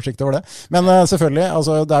full oversikt over det. Men selvfølgelig,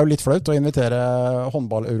 altså, det jo litt flaut å invitere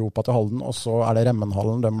håndball-Europa til Halden, og så det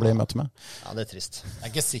Remmenhallen de blir møtt med. Ja, det trist.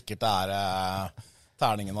 Det ikke sikkert det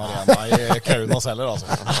Terningen arena i Kaunas heller, altså.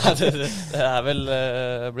 Det vel,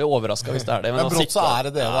 blir overrasket hvis det det. Men brått så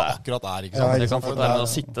det akkurat ikke sant? Ja, det kan fort være med å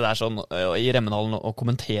sitte der sånn i Remmenhallen og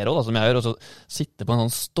kommentere også, som jeg gjør, og så sitte på en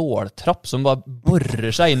sånn ståltrapp som bare borrer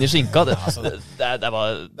seg inn i skinka.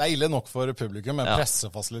 Det ille nok for publikum, men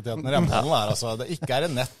pressefasilitetene i Remmenhallen altså, det ikke det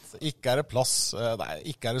nett, ikke det plass,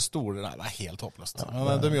 ikke det stoler, nei, det helt håpløst.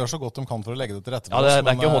 Men de gjør så godt de kan for å legge det til rette. Ja,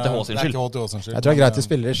 det ikke HTH sin skyld. Jeg tror det greit å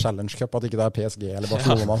spille i Challenge Cup, at ikke det PSG eller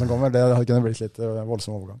Barcelona som kommer. Det hadde kunne blitt litt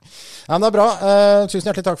voldsom overgang. Ja, men det bra. Tusen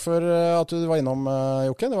hjertelig takk for at du var innom,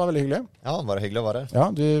 Jokke. Det var veldig hyggelig. Ja, bare hyggelig å være her. Ja,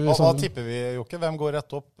 hva tipper vi, Jokke? Hvem går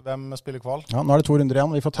rett opp? Hvem spiller kval? Ja, nå det 2 runder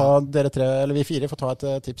igjen. Vi får ta vi 4 får ta et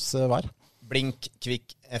tips hver. Blink,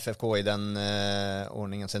 Kvikk, FFK i den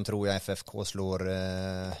ordningen. Sen tror jeg FFK slår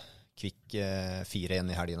Kvikk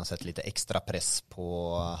 4-1 i helgen og setter litt ekstra press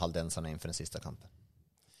på haldenserne inför den sista kampen.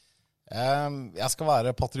 Jeg skal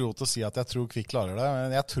være patriot og si at jeg tror Kvikk klarer det.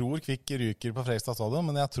 Jeg tror Kvikk ryker på Fredrikstad stadion,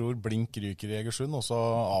 men jeg tror Blink ryker i Egersund, og så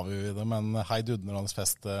avgjør vi det med en Heid Udnerlands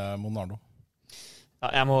fest mot Nardo.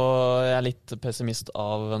 Ja, jeg litt pessimist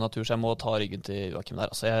av natur, så jeg må ta ryggen til Joakim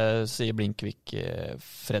der. Altså, jeg sier Blink, Kvikk,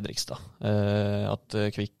 Fredrikstad. At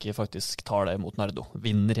Kvikk faktisk tar det mot Nardo.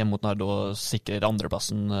 Vinner hjemme mot Nardo og sikrer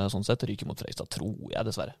andreplassen sånn sett. Ryker mot Fredrikstad, tror jeg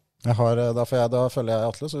dessverre. Da følger jeg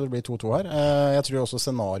Atle, så det blir 2-2 her. Jeg tror også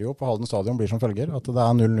scenario på Halden stadion blir som følger, at det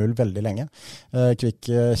 0-0 veldig lenge.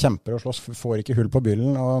 Kvikk kjemper og slåss, får ikke hull på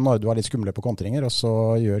byllen, og Nardo litt skumle på kontringer, og så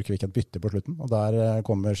gjør Kvikk et bytte på slutten, og der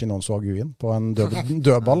kommer Shinonso Agu inn på en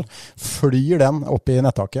dødball, flyr den opp i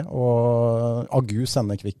nettaket, og Agu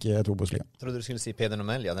sender Kvikk i Trobosligaen. Jeg trodde du skulle si Peder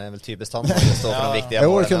Nomelja, det vel typisk han som står for de viktige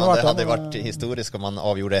målene. Det hadde vært historisk om han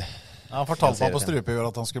avgjorde. Ja, han fortalte meg på Strupejord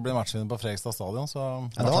at han skulle bli matchvinner på Fredrikstad stadion, så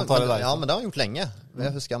men det har han gjort lenge.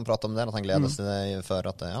 Jeg husker han pratet om det, at han gledes til det før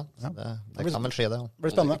at det kan vel skje det. Det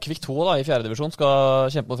blir spennende. Kvikk 2 da, i 4. divisjon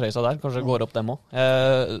skal kjempe mot Fredrikstad der, kanskje går opp dem også.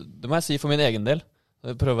 Det må jeg si for min egen del.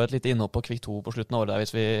 prøve et litt innhopp på Kvikk 2 på slutten av året der,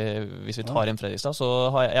 hvis vi tar inn Fredrikstad. Så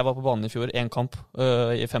jeg var på banen i fjor, 1 kamp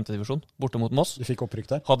i 5. divisjon, borte mot Moss. Du fikk opprykk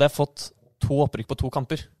der. Hadde jeg fått 2 opprykk på 2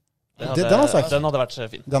 kamper, den hadde vært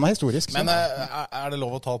fin. Den er historisk. Men er det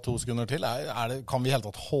lov å ta 2 sekunder til? Kan vi helt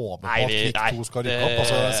tatt håpe på at Kvikk 2 skal rykke opp?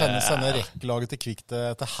 Altså sende rekkelaget til Kvikk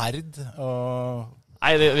til Herd og...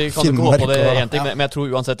 Nei, vi kan ikke håpe på det en ting, men jeg tror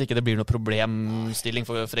uansett ikke det blir noe problemstilling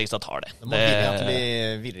for Fredrikstad tar det. De har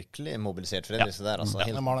virkelig mobilisert Fredrikstad der. Altså.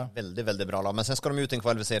 Veldig, veldig bra lag. Men sen skal de ut i en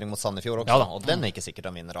kvalifisering mot Sandefjord også, og den ikke sikkert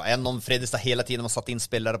de vinner. Enn om Fredrikstad hele tiden har satt inn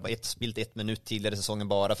spillere på spilt 1 minutt tidligere i sesongen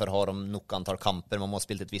bare for å ha de nok antall kamper. Man må ha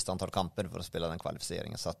spilt et visst antall kamper for å spille den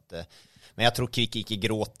kvalifiseringen. Så at, men jeg tror Kvikk ikke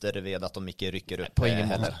gråter ved at de ikke rykker opp. På ingen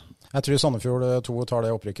måte. Jeg tror Sandefjord 2 tar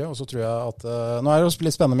det opprykket, og så tror jeg at nå er det jo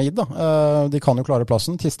litt spennende med Id da. De kan jo klare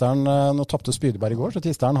plassen. Tisteren, nå tappte Spydeberg i går, så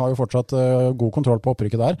Tisteren har jo fortsatt god kontroll på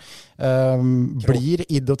opprykket der. Blir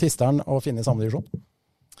Id og Tisteren å finne i samme divisjon?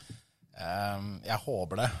 Jeg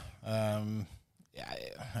håper det.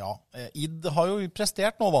 Id har jo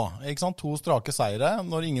prestert nå da, ikke sant? 2 strake seire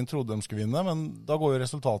når ingen trodde de skulle vinne, men da går jo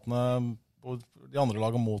resultatene og de andre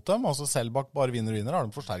lagene mot dem. Altså Selbakk bare vinner. Har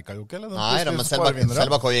de forsterket jo ikke? Eller? Nei, men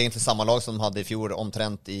Selbakk har jo egentlig samme lag som de hadde i fjor,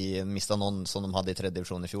 omtrent mistet noen som de hadde i 3.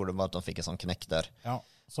 divisjon i fjor. Det var at de fikk en sånn knekk der. Ja,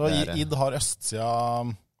 så Id har østsida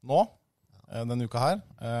nå, denne uka her.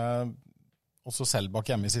 Og så Selbakk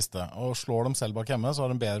hjemme i siste. Og slår de Selbakk hjemme, så har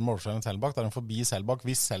de bedre målforskjell enn Selbakk. Der er de forbi Selbakk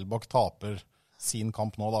hvis Selbakk taper sin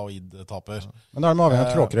kamp nå da, og Id taper. Men da er det med avhengig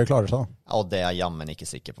at Kråkerøy klarer seg da. Ja, det er jammen ikke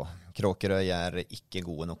sikker på. Kråkerøy er ikke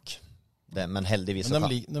gode nok. Men heldigvis men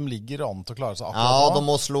de ligger an til å klare seg akkurat ja, de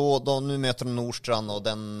må slå, nu möter de Nordstrand och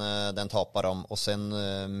den tappar de och sen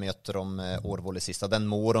möter de Årvoll i sista, den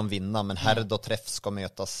må de vinna men Herd och Träff ska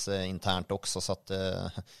mötas internt också så att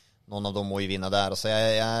någon av dem må ju vinna där och så de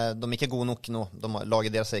är inte god nog nu,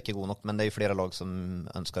 laget deras är inte god nog men det är ju flera lag som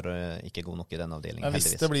önskar inte god nog i den avdelningen. Men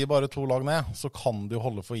hvis det blir bare 2 lag ned så kan du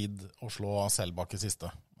holde for Id og slå Selbakk i siste.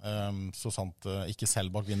 Så sant ikke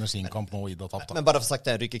Selbakk vinner sin kamp nå og Id har tapt. Men bare for sagt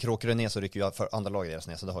det, rykker Kråkerøy ned så rykker jo andre laget deres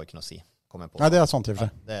ned, så det har jo ikke noe å si. Nei, det er sant i og for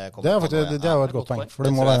seg. Det er jo et godt poeng. For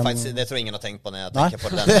det tror jeg ingen har tenkt på når jeg tenker på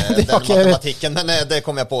den matematikken, men det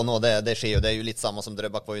kommer jeg på nå, det skjer jo. Det er jo litt samme som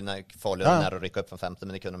Drøbak var jo farlig nær å rykke opp fra 5.,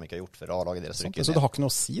 men det kunne de ikke ha gjort for A-laget deres rykker ned. Så det har ikke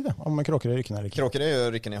noe å si det, om Kråkerøy rykker ned eller ikke? Kråkerøy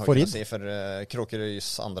rykker ned har ikke noe å si, for Kråkerøys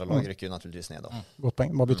andre lag rykker jo naturligvis ned da. Godt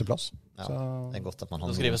poeng, må bytte plass. Ja, det er godt at man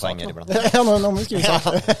har noen poenger iblant. Ja, nå må vi skrive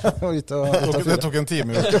sak. Det tok en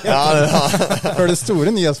time. Før det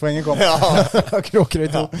store nyhetspoenget kom. Kråkerøy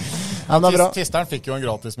 2. Tisteren fikk jo en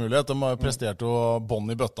gratis mulighet. De presterte jo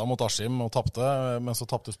bånd i bøtta mot Askim og tappte, men så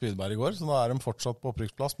tappte Spydberg i går. Så da er de fortsatt på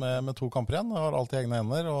opprykksplass med 2 kamper igjen. De har alltid egne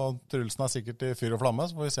hender, og Trulsen er sikkert i fyr og flamme,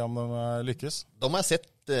 så får vi se om de lykkes. De har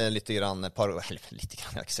sett lite grann, jeg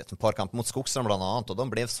har ikke sett en par kamper mot Skogstrand blant annet, og de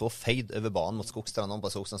blev så feid over banen mot Skogstrand,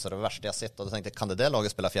 på Skogstrand, så det var det verste jeg har sett, og jeg tenkte, kan det der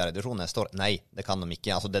laget spille 4. divisjon neste år? Nei, det kan de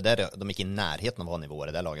ikke. Altså, de er ikke i nærheten av å ha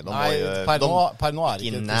nivået i det laget. Per nå er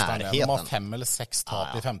ikke Tisteren det. De har 5 eller 6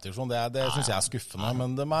 tap i 5. divisjon. Det synes jeg er skuffende,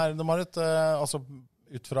 men de har et, altså,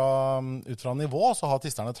 ut fra nivå, så har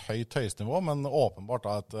Tisteren et høyest nivå, men åpenbart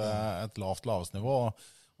et lavest nivå,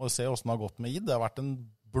 og se hvordan det har gått med Id. Det har vært en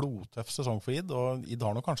blodtøff sesong for Id, og Id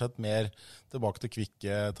har nok kanskje et mer, tilbake til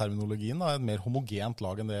Kvikk-terminologien, et mer homogent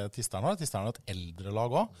lag enn det Tisteren har. Tisteren har et eldre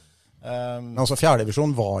lag også. Altså 4.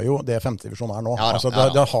 divisjon var jo det 5. divisjon er nå.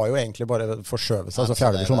 Det har jo egentlig bare forskjøvet seg, så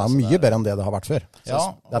 4. divisjon er mye bedre enn det har vært før. Så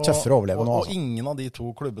det er tøffere å overleve nå. Og ingen av de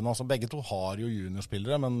 2 klubbene, altså begge 2 har jo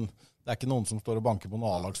juniorspillere, men det er ikke noen som står og banker på noen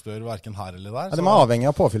A-lagsdør, hverken her eller der. De er avhengig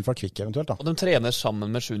av påfyll fra Kvikk eventuelt da. Og de trener sammen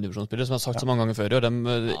med 7. divisjonsspillere, som jeg har sagt så mange ganger før. De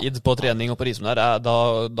Id på trening og på Risum der,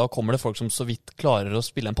 da kommer det folk som så vidt klarer å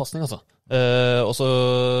spille en passning, altså. Og så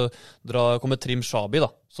kommer Trim Shabi da,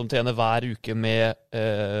 som trener hver uke med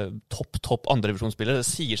topp 2. divisjonsspillere. Det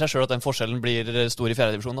sier seg selv at den forskjellen blir stor i 4.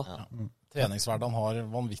 divisjon da. Treningshverdagen har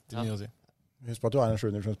vanvittig mye å si. Husk på at du er en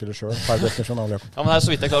 7. divisjonsspiller selv, per definisjon av Jakob. Ja, men det er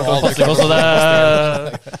så vidt jeg klarer å få passning også, det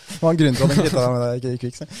var en grunn til at den kvitta deg med det, ikke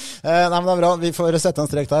Kvikk. Nei, men det er bra, vi får sette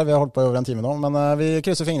en strek der, vi har holdt på i over en time nå, men vi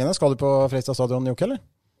krysser fingrene. Skal du på Fredrikstad stadion, Jokke, eller?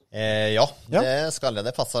 Ja, det skal jeg,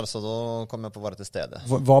 det passer, så da kommer jeg på å være til stede.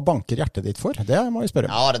 Hva banker hjertet ditt for? Det må jeg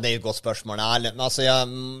spørre. Ja, det er jo et godt spørsmål. Altså,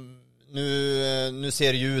 nu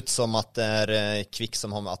ser det ju ut som att det är Kvikk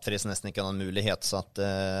som har att Fredrikstad nästan inte har någon möjlighet, så att det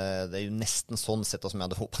är ju nästan sån sätt som jag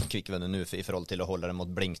hade hoppat Kvikk vinner nu i förhåll till att hålla det mot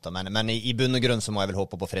Blink då. Men i bunn och grund så må jag väl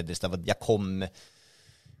hoppa på Fredrikstad. Jag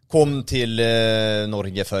kom till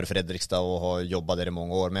Norge för Fredrikstad och har jobbat där i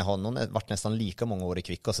många år, men jag har nog varit nästan lika många år i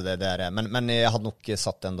Kvikk och så det där, men jag hade nog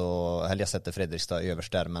satt ändå, eller jag sätter Fredrikstad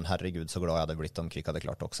överst där, men herregud så glad jag hade blivit om Kvikk hade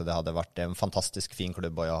klart också. Det hade varit en fantastisk fin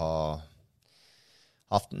klubb och jag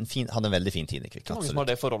hadde en veldig fin tid i Kvikk. Hvor mange som har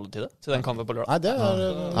det forholdet til det? Til den kampen på lørdag? Nei,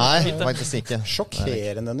 det Nei, faktisk ikke.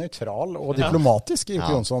 sjokkerende nøytral og diplomatisk.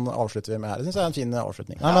 Jokke Jonsson avslutter vi med her. Det synes jeg er en fin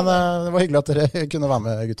avslutning. Nei, men det var hyggelig at dere kunne være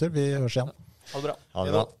med, gutter. Vi høres igjen. Ha det bra. Ha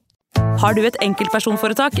det bra. Har du et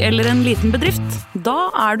enkeltpersonforetak eller en liten bedrift? Da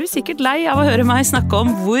er du sikkert lei av å høre meg snakke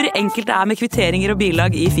om hvor enkelt det er med kvitteringer og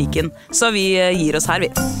bilag i fiken. Så vi gir oss her,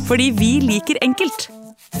 vi. Fordi vi liker enkelt.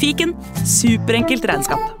 Fiken, superenkelt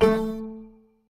regnskap.